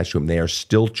charges attached to them. They are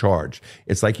still charged.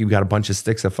 It's like you've got a bunch of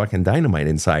sticks of fucking dynamite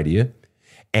inside of you.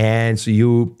 And so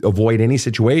you avoid any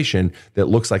situation that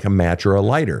looks like a match or a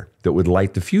lighter that would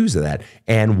light the fuse of that.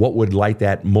 And what would light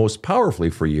that most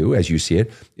powerfully for you, as you see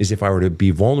it, is if I were to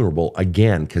be vulnerable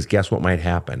again, because guess what might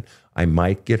happen? I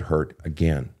might get hurt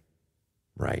again,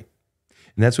 right?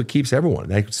 And that's what keeps everyone.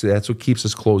 That's what keeps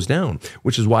us closed down.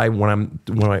 Which is why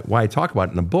why I talk about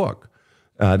it in the book,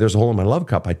 There's a Hole in My Love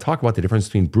Cup. I talk about the difference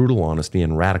between brutal honesty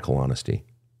and radical honesty.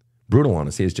 Brutal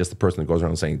honesty is just the person that goes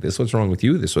around saying, "This is what's wrong with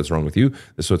you. This is what's wrong with you.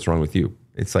 This is what's wrong with you."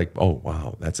 It's like, oh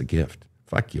wow, that's a gift.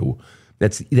 Fuck you.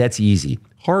 That's easy.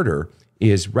 Harder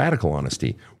is radical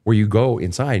honesty, where you go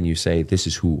inside and you say, this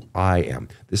is who I am.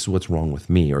 This is what's wrong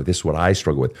with me, or this is what I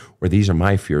struggle with, or these are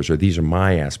my fears, or these are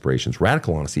my aspirations.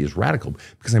 Radical honesty is radical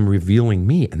because I'm revealing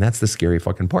me, and that's the scary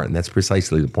fucking part, and that's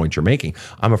precisely the point you're making.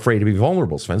 I'm afraid to be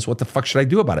vulnerable, Sven, so what the fuck should I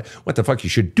do about it? What the fuck you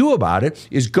should do about it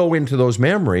is go into those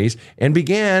memories and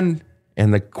begin,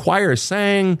 and the choir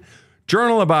sang,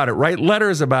 journal about it, write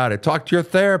letters about it, talk to your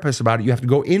therapist about it. You have to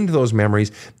go into those memories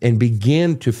and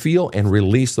begin to feel and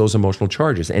release those emotional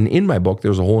charges. And in my book,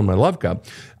 There's a Hole in My Love Cup,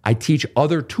 I teach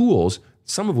other tools,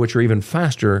 some of which are even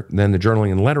faster than the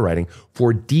journaling and letter writing,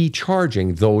 for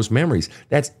decharging those memories.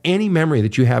 That's any memory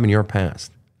that you have in your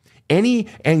past. Any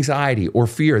anxiety or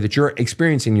fear that you're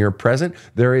experiencing in your present,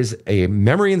 there is a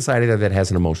memory inside of there that has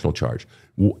an emotional charge.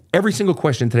 Every single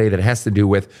question today that has to do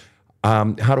with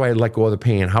how do I let go of the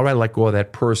pain? How do I let go of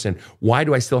that person? Why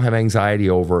do I still have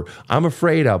anxiety over? I'm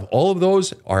afraid of. All of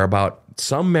those are about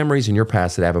some memories in your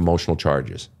past that have emotional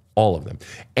charges. All of them.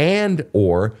 And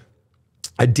or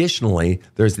additionally,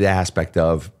 there's the aspect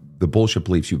of the bullshit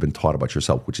beliefs you've been taught about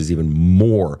yourself, which is even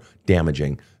more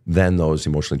damaging than those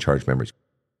emotionally charged memories.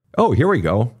 Oh, here we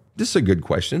go. This is a good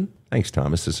question. Thanks,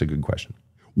 Thomas. This is a good question.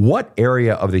 What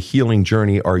area of the healing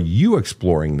journey are you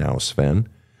exploring now, Sven?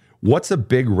 What's a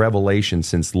big revelation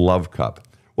since Love Cup?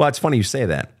 Well, it's funny you say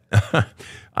that.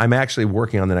 I'm actually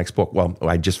working on the next book. Well,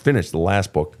 I just finished the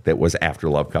last book that was after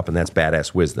Love Cup, and that's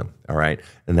Badass Wisdom, all right?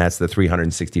 And that's the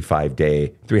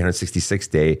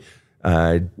 366-day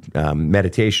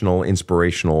meditational,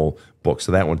 inspirational book.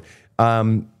 So that one.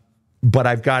 But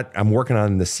I'm working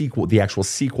on the sequel, the actual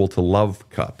sequel to Love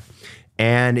Cup.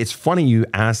 And it's funny you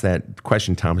asked that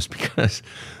question, Thomas, because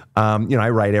I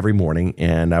write every morning,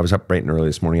 and I was up bright and early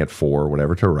this morning at 4 or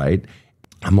whatever to write.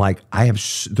 I'm like,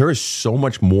 there is so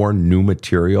much more new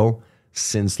material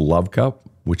since Love Cup,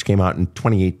 which came out in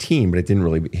 2018, but it didn't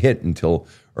really hit or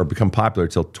become popular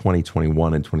until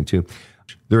 2021 and 22.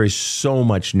 There is so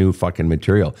much new fucking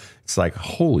material. It's like,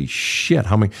 holy shit,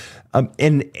 how many?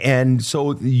 And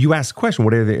so you asked the question,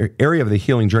 what area of the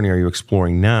healing journey are you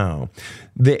exploring now?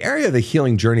 The area of the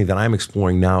healing journey that I'm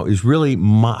exploring now is really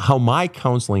how my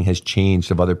counseling has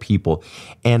changed of other people,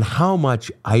 and how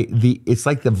much it's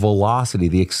like the velocity,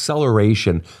 the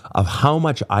acceleration of how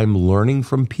much I'm learning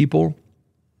from people,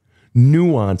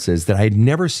 nuances that I had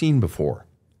never seen before.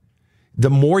 The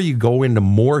more you go into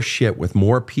more shit with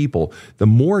more people, the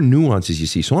more nuances you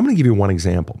see. So I'm going to give you one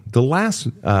example. The last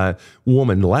the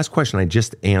last question I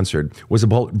just answered was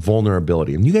about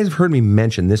vulnerability. And you guys have heard me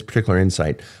mention this particular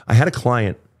insight. I had a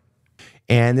client,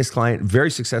 and this client,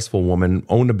 very successful woman,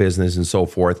 owned a business and so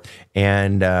forth,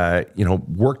 and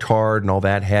worked hard and all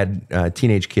that, had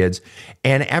teenage kids.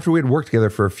 And after we had worked together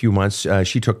for a few months,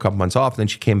 she took a couple months off, then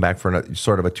she came back for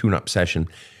sort of a tune-up session.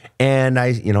 And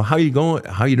how you going?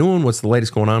 How you doing? What's the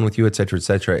latest going on with you, et cetera, et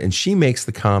cetera. And she makes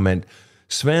the comment,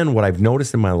 Sven, what I've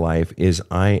noticed in my life is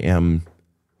I am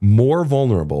more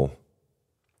vulnerable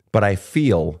but I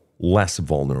feel less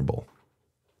vulnerable.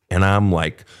 And I'm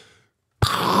like,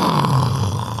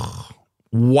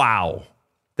 wow,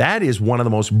 that is one of the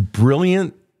most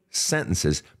brilliant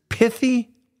sentences, pithy,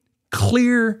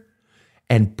 clear,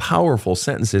 and powerful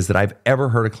sentences that I've ever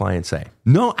heard a client say.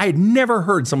 No, I'd never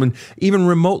heard someone even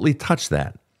remotely touch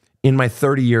that in my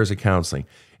 30 years of counseling.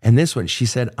 And this one, she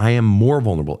said, I am more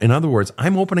vulnerable. In other words,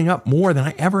 I'm opening up more than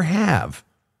I ever have.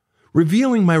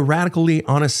 Revealing my radically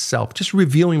honest self, just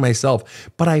revealing myself.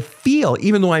 But I feel,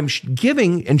 even though I'm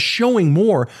giving and showing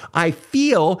more, I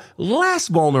feel less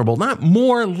vulnerable, not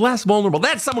more, less vulnerable.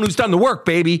 That's someone who's done the work,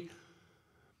 baby.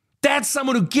 That's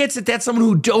someone who gets it. That's someone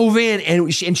who dove in.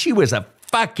 And she was a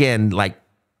fucking like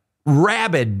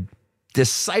rabid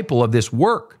disciple of this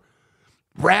work.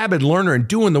 Rabid learner and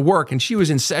doing the work. And she was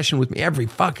in session with me every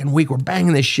fucking week. We're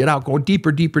banging this shit out, going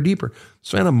deeper, deeper, deeper.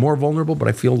 So I'm more vulnerable, but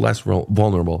I feel less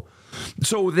vulnerable.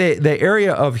 So the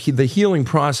area of the healing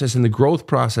process and the growth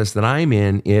process that I'm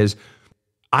in is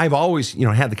I've always,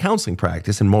 had the counseling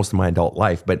practice in most of my adult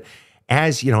life. But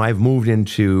as, I've moved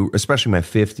into, especially my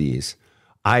 50s,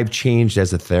 I've changed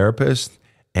as a therapist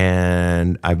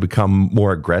and I've become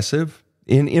more aggressive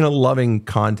in a loving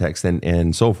context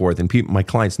and so forth. And my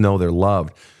clients know they're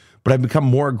loved, but I've become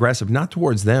more aggressive, not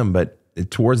towards them, but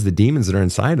towards the demons that are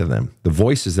inside of them, the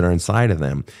voices that are inside of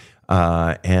them.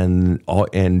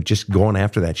 And just going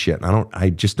after that shit. I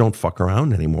just don't fuck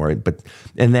around anymore.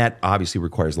 And that obviously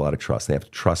requires a lot of trust. They have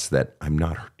to trust that I'm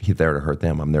not there to hurt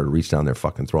them. I'm there to reach down their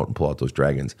fucking throat and pull out those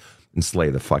dragons and slay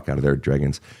the fuck out of their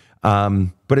dragons.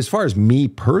 But as far as me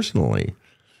personally,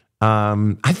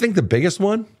 I think the biggest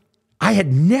one, I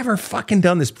had never fucking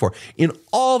done this before. In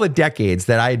all the decades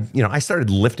that I started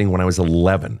lifting when I was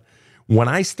 11. When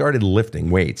I started lifting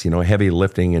weights, heavy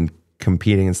lifting and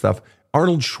competing and stuff,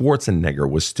 Arnold Schwarzenegger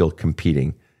was still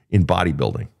competing in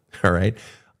bodybuilding, all right?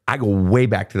 I go way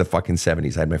back to the fucking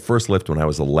 70s. I had my first lift when I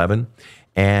was 11,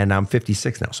 and I'm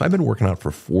 56 now. So I've been working out for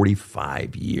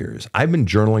 45 years. I've been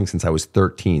journaling since I was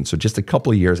 13, so just a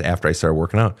couple of years after I started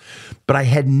working out. But I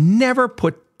had never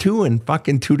put two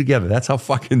together. That's how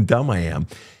fucking dumb I am.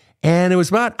 And it was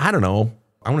about, I don't know,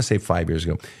 I want to say 5 years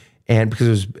ago, and because it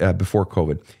was before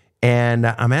COVID. And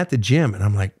I'm at the gym, and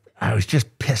I'm like, I was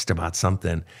just pissed about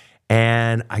something.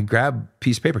 And I grab a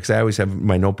piece of paper because I always have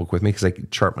my notebook with me because I can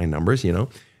chart my numbers, and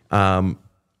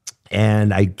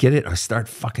I get it. I start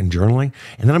fucking journaling,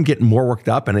 and then I'm getting more worked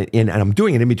up, and I'm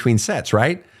doing it in between sets,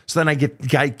 right? So then I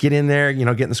get in there,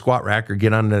 get in the squat rack or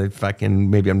get on the fucking,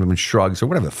 maybe I'm doing shrugs or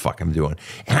whatever the fuck I'm doing,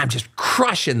 and I'm just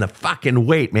crushing the fucking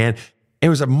weight, man. It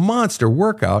was a monster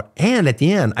workout, and at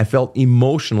the end, I felt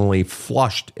emotionally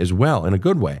flushed as well in a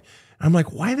good way. I'm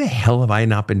like, why the hell have I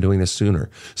not been doing this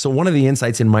sooner? So one of the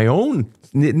insights in my own,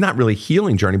 not really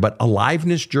healing journey, but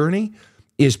aliveness journey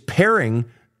is pairing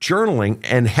journaling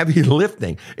and heavy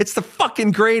lifting. It's the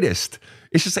fucking greatest.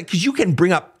 It's just like, because you can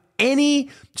bring up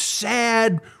any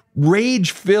sad,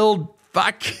 rage-filled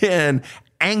fucking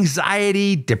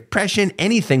anxiety, depression,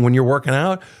 anything when you're working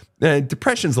out.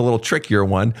 Depression's a little trickier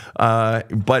one,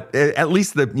 but at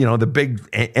least the big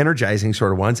energizing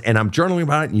sort of ones. And I'm journaling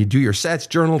about it, and you do your sets,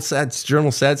 journal sets,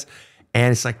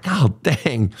 and it's like, oh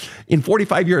dang! In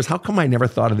 45 years, how come I never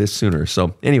thought of this sooner?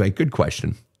 So anyway, good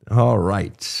question. All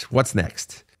right, what's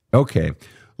next? Okay,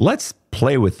 let's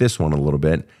play with this one a little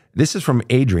bit. This is from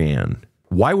Adrienne.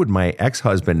 Why would my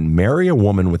ex-husband marry a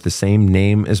woman with the same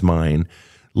name as mine,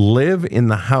 live in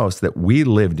the house that we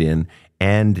lived in,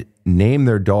 and name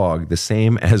their dog the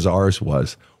same as ours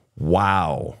was?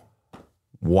 Wow.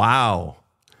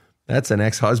 That's an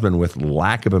ex-husband with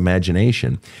lack of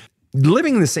imagination.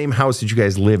 Living in the same house that you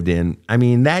guys lived in, I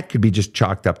mean, that could be just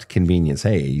chalked up to convenience.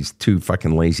 Hey, he's too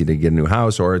fucking lazy to get a new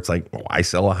house. Or it's like, I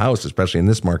sell a house, especially in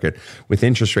this market with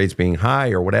interest rates being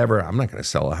high or whatever. I'm not going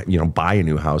to buy a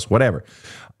new house, whatever.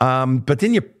 But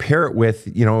then you pair it with,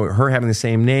 her having the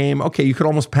same name. Okay, you could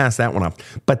almost pass that one up.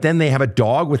 But then they have a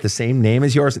dog with the same name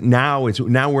as yours. Now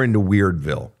we're into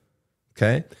Weirdville.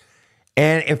 Okay.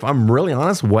 And if I'm really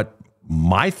honest, what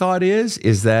my thought is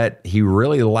that he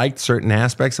really liked certain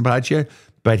aspects about you,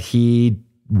 but he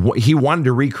wanted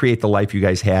to recreate the life you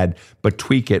guys had, but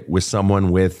tweak it with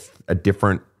someone with a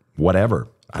different whatever.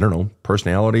 I don't know,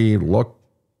 personality, look,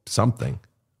 something.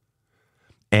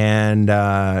 And,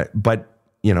 but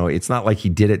it's not like he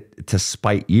did it to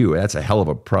spite you. That's a hell of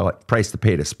a price to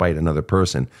pay to spite another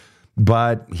person.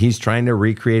 But he's trying to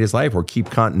recreate his life or keep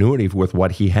continuity with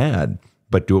what he had,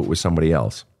 but do it with somebody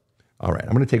else. All right,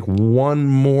 I'm going to take one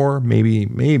more,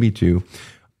 maybe two.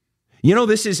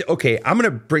 This is, okay, I'm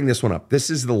going to bring this one up.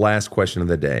 This is the last question of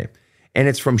the day. And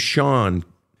it's from Sean.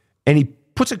 And he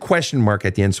puts a question mark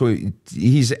at the end. So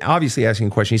he's obviously asking a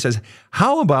question. He says,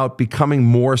 how about becoming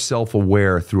more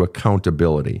self-aware through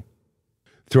accountability?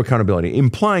 Through accountability,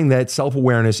 implying that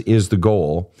self-awareness is the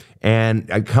goal and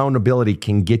accountability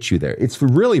can get you there. It's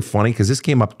really funny because this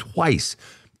came up twice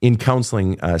in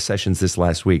counseling sessions this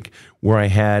last week where I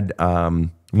had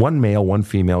one male, one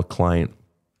female client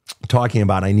talking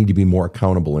about I need to be more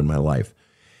accountable in my life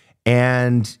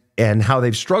and how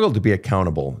they've struggled to be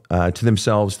accountable to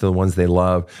themselves, to the ones they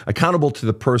love, accountable to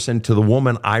the person, to the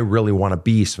woman I really want to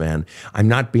be, Sven. I'm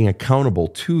not being accountable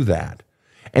to that.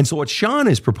 And so what Sean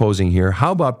is proposing here,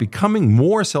 how about becoming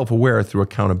more self-aware through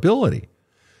accountability?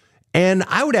 And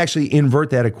I would actually invert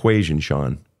that equation,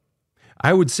 Sean.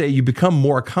 I would say you become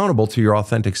more accountable to your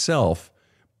authentic self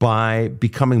by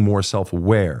becoming more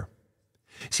self-aware.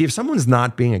 See, if someone's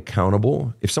not being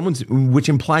accountable, which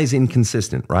implies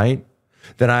inconsistent, right?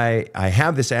 That I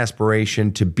have this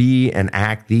aspiration to be and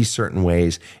act these certain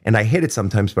ways, and I hit it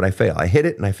sometimes, but I fail. I hit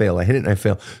it and I fail. I hit it and I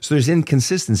fail. So there's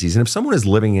inconsistencies. And if someone is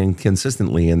living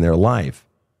inconsistently in their life,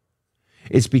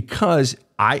 it's because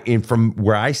from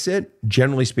where I sit,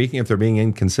 generally speaking, if they're being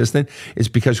inconsistent, it's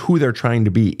because who they're trying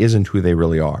to be isn't who they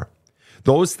really are.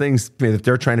 Those things that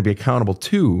they're trying to be accountable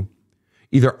to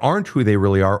either aren't who they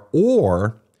really are,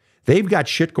 or they've got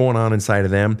shit going on inside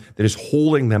of them that is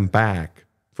holding them back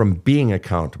from being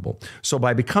accountable. So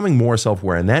by becoming more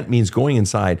self-aware, and that means going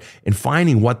inside and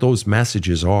finding what those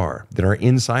messages are that are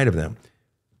inside of them,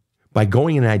 by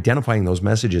going and identifying those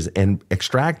messages and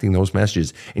extracting those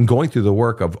messages and going through the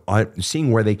work of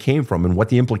seeing where they came from and what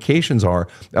the implications are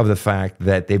of the fact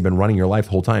that they've been running your life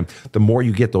the whole time, the more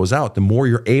you get those out, the more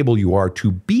you are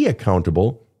to be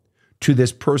accountable to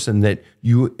this person that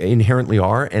you inherently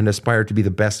are and aspire to be the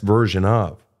best version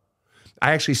of.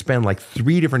 I actually spend like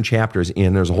 3 different chapters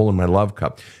in There's a Hole in My Love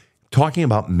Cup talking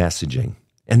about messaging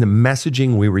and the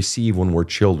messaging we receive when we're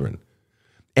children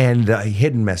and the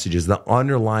hidden messages, the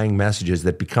underlying messages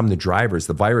that become the drivers,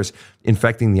 the virus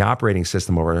infecting the operating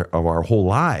system of our whole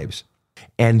lives.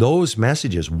 And those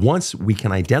messages, once we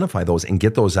can identify those and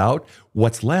get those out,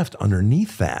 what's left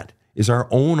underneath that is our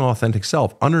own authentic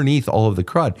self, underneath all of the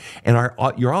crud. And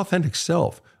your authentic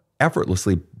self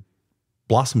effortlessly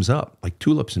blossoms up like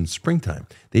tulips in springtime.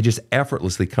 They just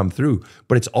effortlessly come through.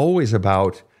 But it's always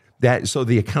about that. So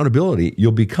the accountability,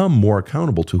 you'll become more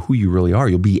accountable to who you really are.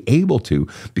 You'll be able to,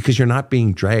 because you're not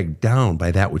being dragged down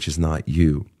by that which is not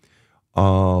you.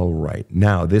 All right.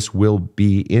 Now, this will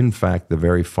be, in fact, the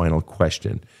very final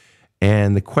question.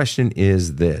 And the question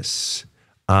is this.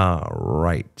 All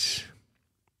right.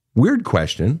 Weird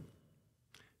question.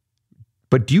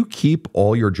 But do you keep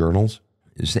all your journals?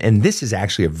 And this is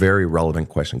actually a very relevant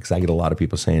question because I get a lot of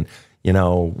people saying,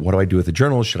 what do I do with the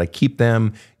journals? Should I keep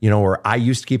them? Or I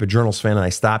used to keep a journal, Sven, and I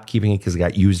stopped keeping it because it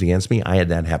got used against me. I had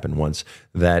that happen once,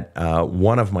 that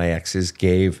one of my exes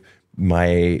gave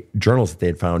my journals that they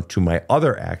had found to my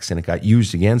other ex, and it got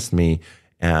used against me,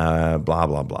 blah,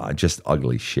 blah, blah. Just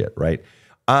ugly shit, right?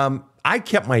 I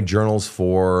kept my journals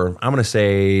for, I'm going to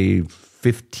say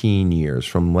 15 years,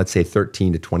 from let's say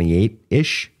 13 to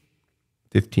 28-ish.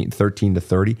 13 to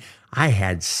 30, I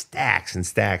had stacks and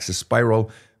stacks of spiral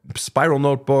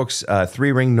notebooks,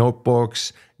 3-ring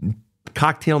notebooks,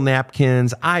 cocktail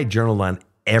napkins. I journaled on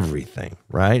everything,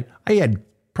 right? I had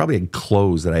probably had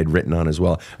clothes that I had written on as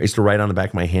well. I used to write on the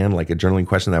back of my hand like a journaling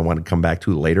question that I wanted to come back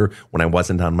to later when I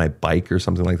wasn't on my bike or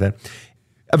something like that.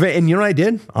 And you know what I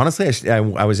did? Honestly, I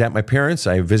was at my parents'.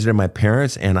 I visited my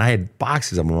parents, and I had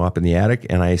boxes of them up in the attic,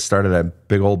 and I started a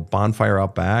big old bonfire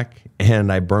out back,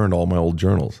 and I burned all my old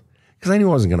journals because I knew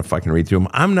I wasn't going to fucking read through them.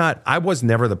 I was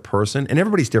never the person, and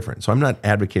everybody's different, so I'm not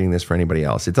advocating this for anybody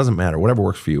else. It doesn't matter, whatever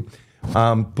works for you.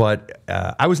 But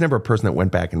I was never a person that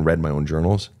went back and read my own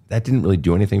journals. That didn't really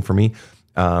do anything for me.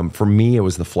 For me, it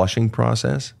was the flushing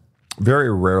process.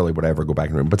 Very rarely would I ever go back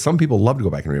and read them, but some people love to go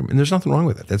back and read them, and there's nothing wrong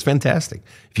with it. That's fantastic.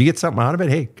 If you get something out of it,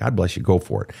 hey, God bless you, go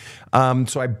for it.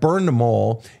 So I burned them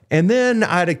all, and then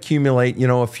I'd accumulate,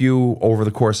 a few over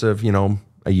the course of,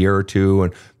 a year or two,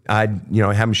 and I'd,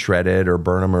 have them shredded or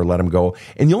burn them or let them go.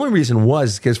 And the only reason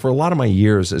was because for a lot of my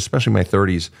years, especially my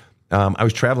 30s, I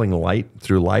was traveling light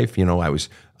through life.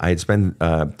 I had spent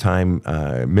time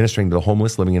ministering to the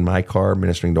homeless, living in my car,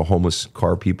 ministering to homeless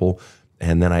car people.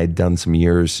 And then I had done some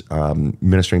years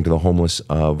ministering to the homeless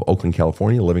of Oakland,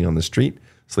 California, living on the street,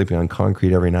 sleeping on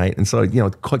concrete every night. And so,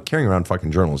 carrying around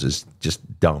fucking journals is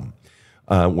just dumb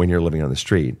when you're living on the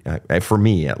street. For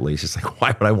me, at least, it's like,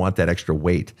 why would I want that extra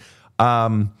weight?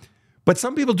 But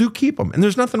some people do keep them, and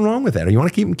there's nothing wrong with that. If you want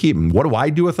to keep them, keep them. What do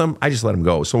I do with them? I just let them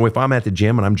go. So if I'm at the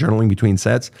gym and I'm journaling between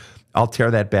sets, I'll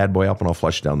tear that bad boy up and I'll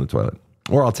flush it down the toilet.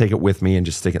 Or I'll take it with me and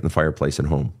just stick it in the fireplace at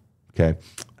home. Okay.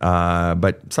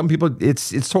 But some people,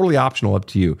 it's totally optional, up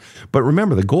to you. But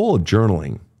remember, the goal of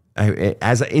journaling,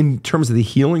 in terms of the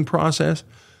healing process,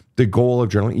 the goal of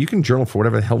journaling, you can journal for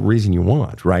whatever the hell reason you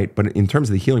want, right? But in terms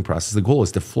of the healing process, the goal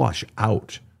is to flush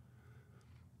out.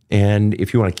 And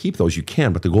if you want to keep those, you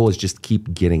can, but the goal is just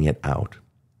keep getting it out.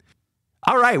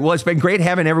 All right. Well, it's been great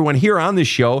having everyone here on this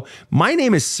show. My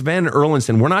name is Sven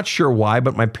Erlandson. We're not sure why,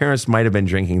 but my parents might have been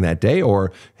drinking that day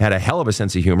or had a hell of a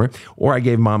sense of humor, or I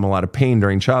gave mom a lot of pain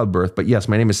during childbirth. But yes,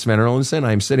 my name is Sven Erlandson.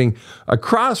 I'm sitting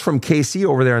across from Casey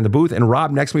over there in the booth and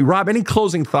Rob next to me. Rob, any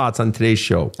closing thoughts on today's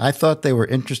show? I thought they were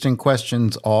interesting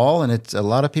questions all, and it's a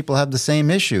lot of people have the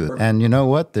same issue. And you know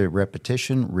what? The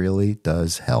repetition really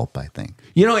does help, I think.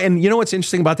 And you know what's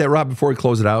interesting about that, Rob, before we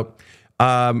close it out?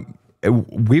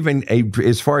 We've been,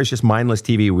 as far as just mindless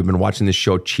TV, we've been watching this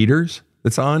show Cheaters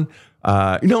that's on.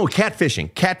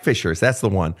 Catfishers, that's the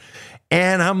one.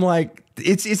 And I'm like,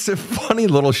 it's a funny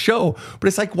little show, but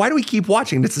it's like, why do we keep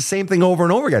watching? It's the same thing over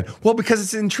and over again. Well, because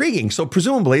it's intriguing. So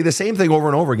presumably the same thing over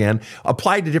and over again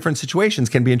applied to different situations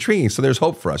can be intriguing. So there's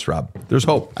hope for us, Rob. There's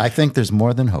hope. I think there's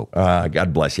more than hope.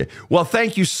 God bless you. Well,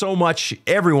 thank you so much,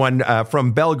 everyone,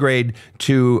 from Belgrade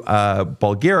to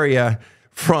Bulgaria.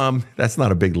 That's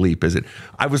not a big leap, is it?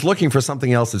 I was looking for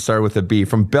something else that started with a B.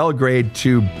 From Belgrade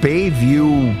to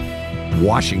Bayview,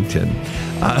 Washington,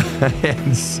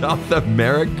 and South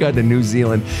America to New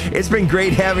Zealand. It's been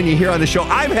great having you here on the show.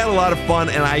 I've had a lot of fun,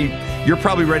 and you're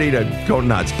probably ready to go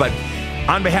nuts. But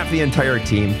on behalf of the entire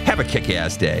team, have a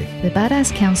kick-ass day. The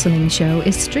Badass Counseling Show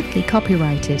is strictly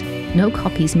copyrighted. No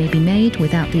copies may be made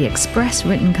without the express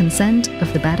written consent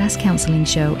of the Badass Counseling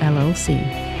Show,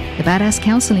 LLC. The Badass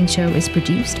Counseling Show is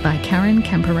produced by Karen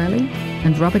Camparelli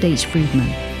and Robert H. Friedman.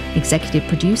 Executive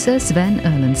producer Sven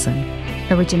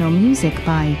Erlandson. Original music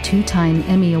by two-time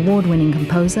Emmy Award-winning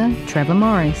composer Trevor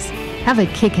Morris. Have a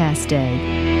kick-ass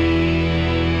day.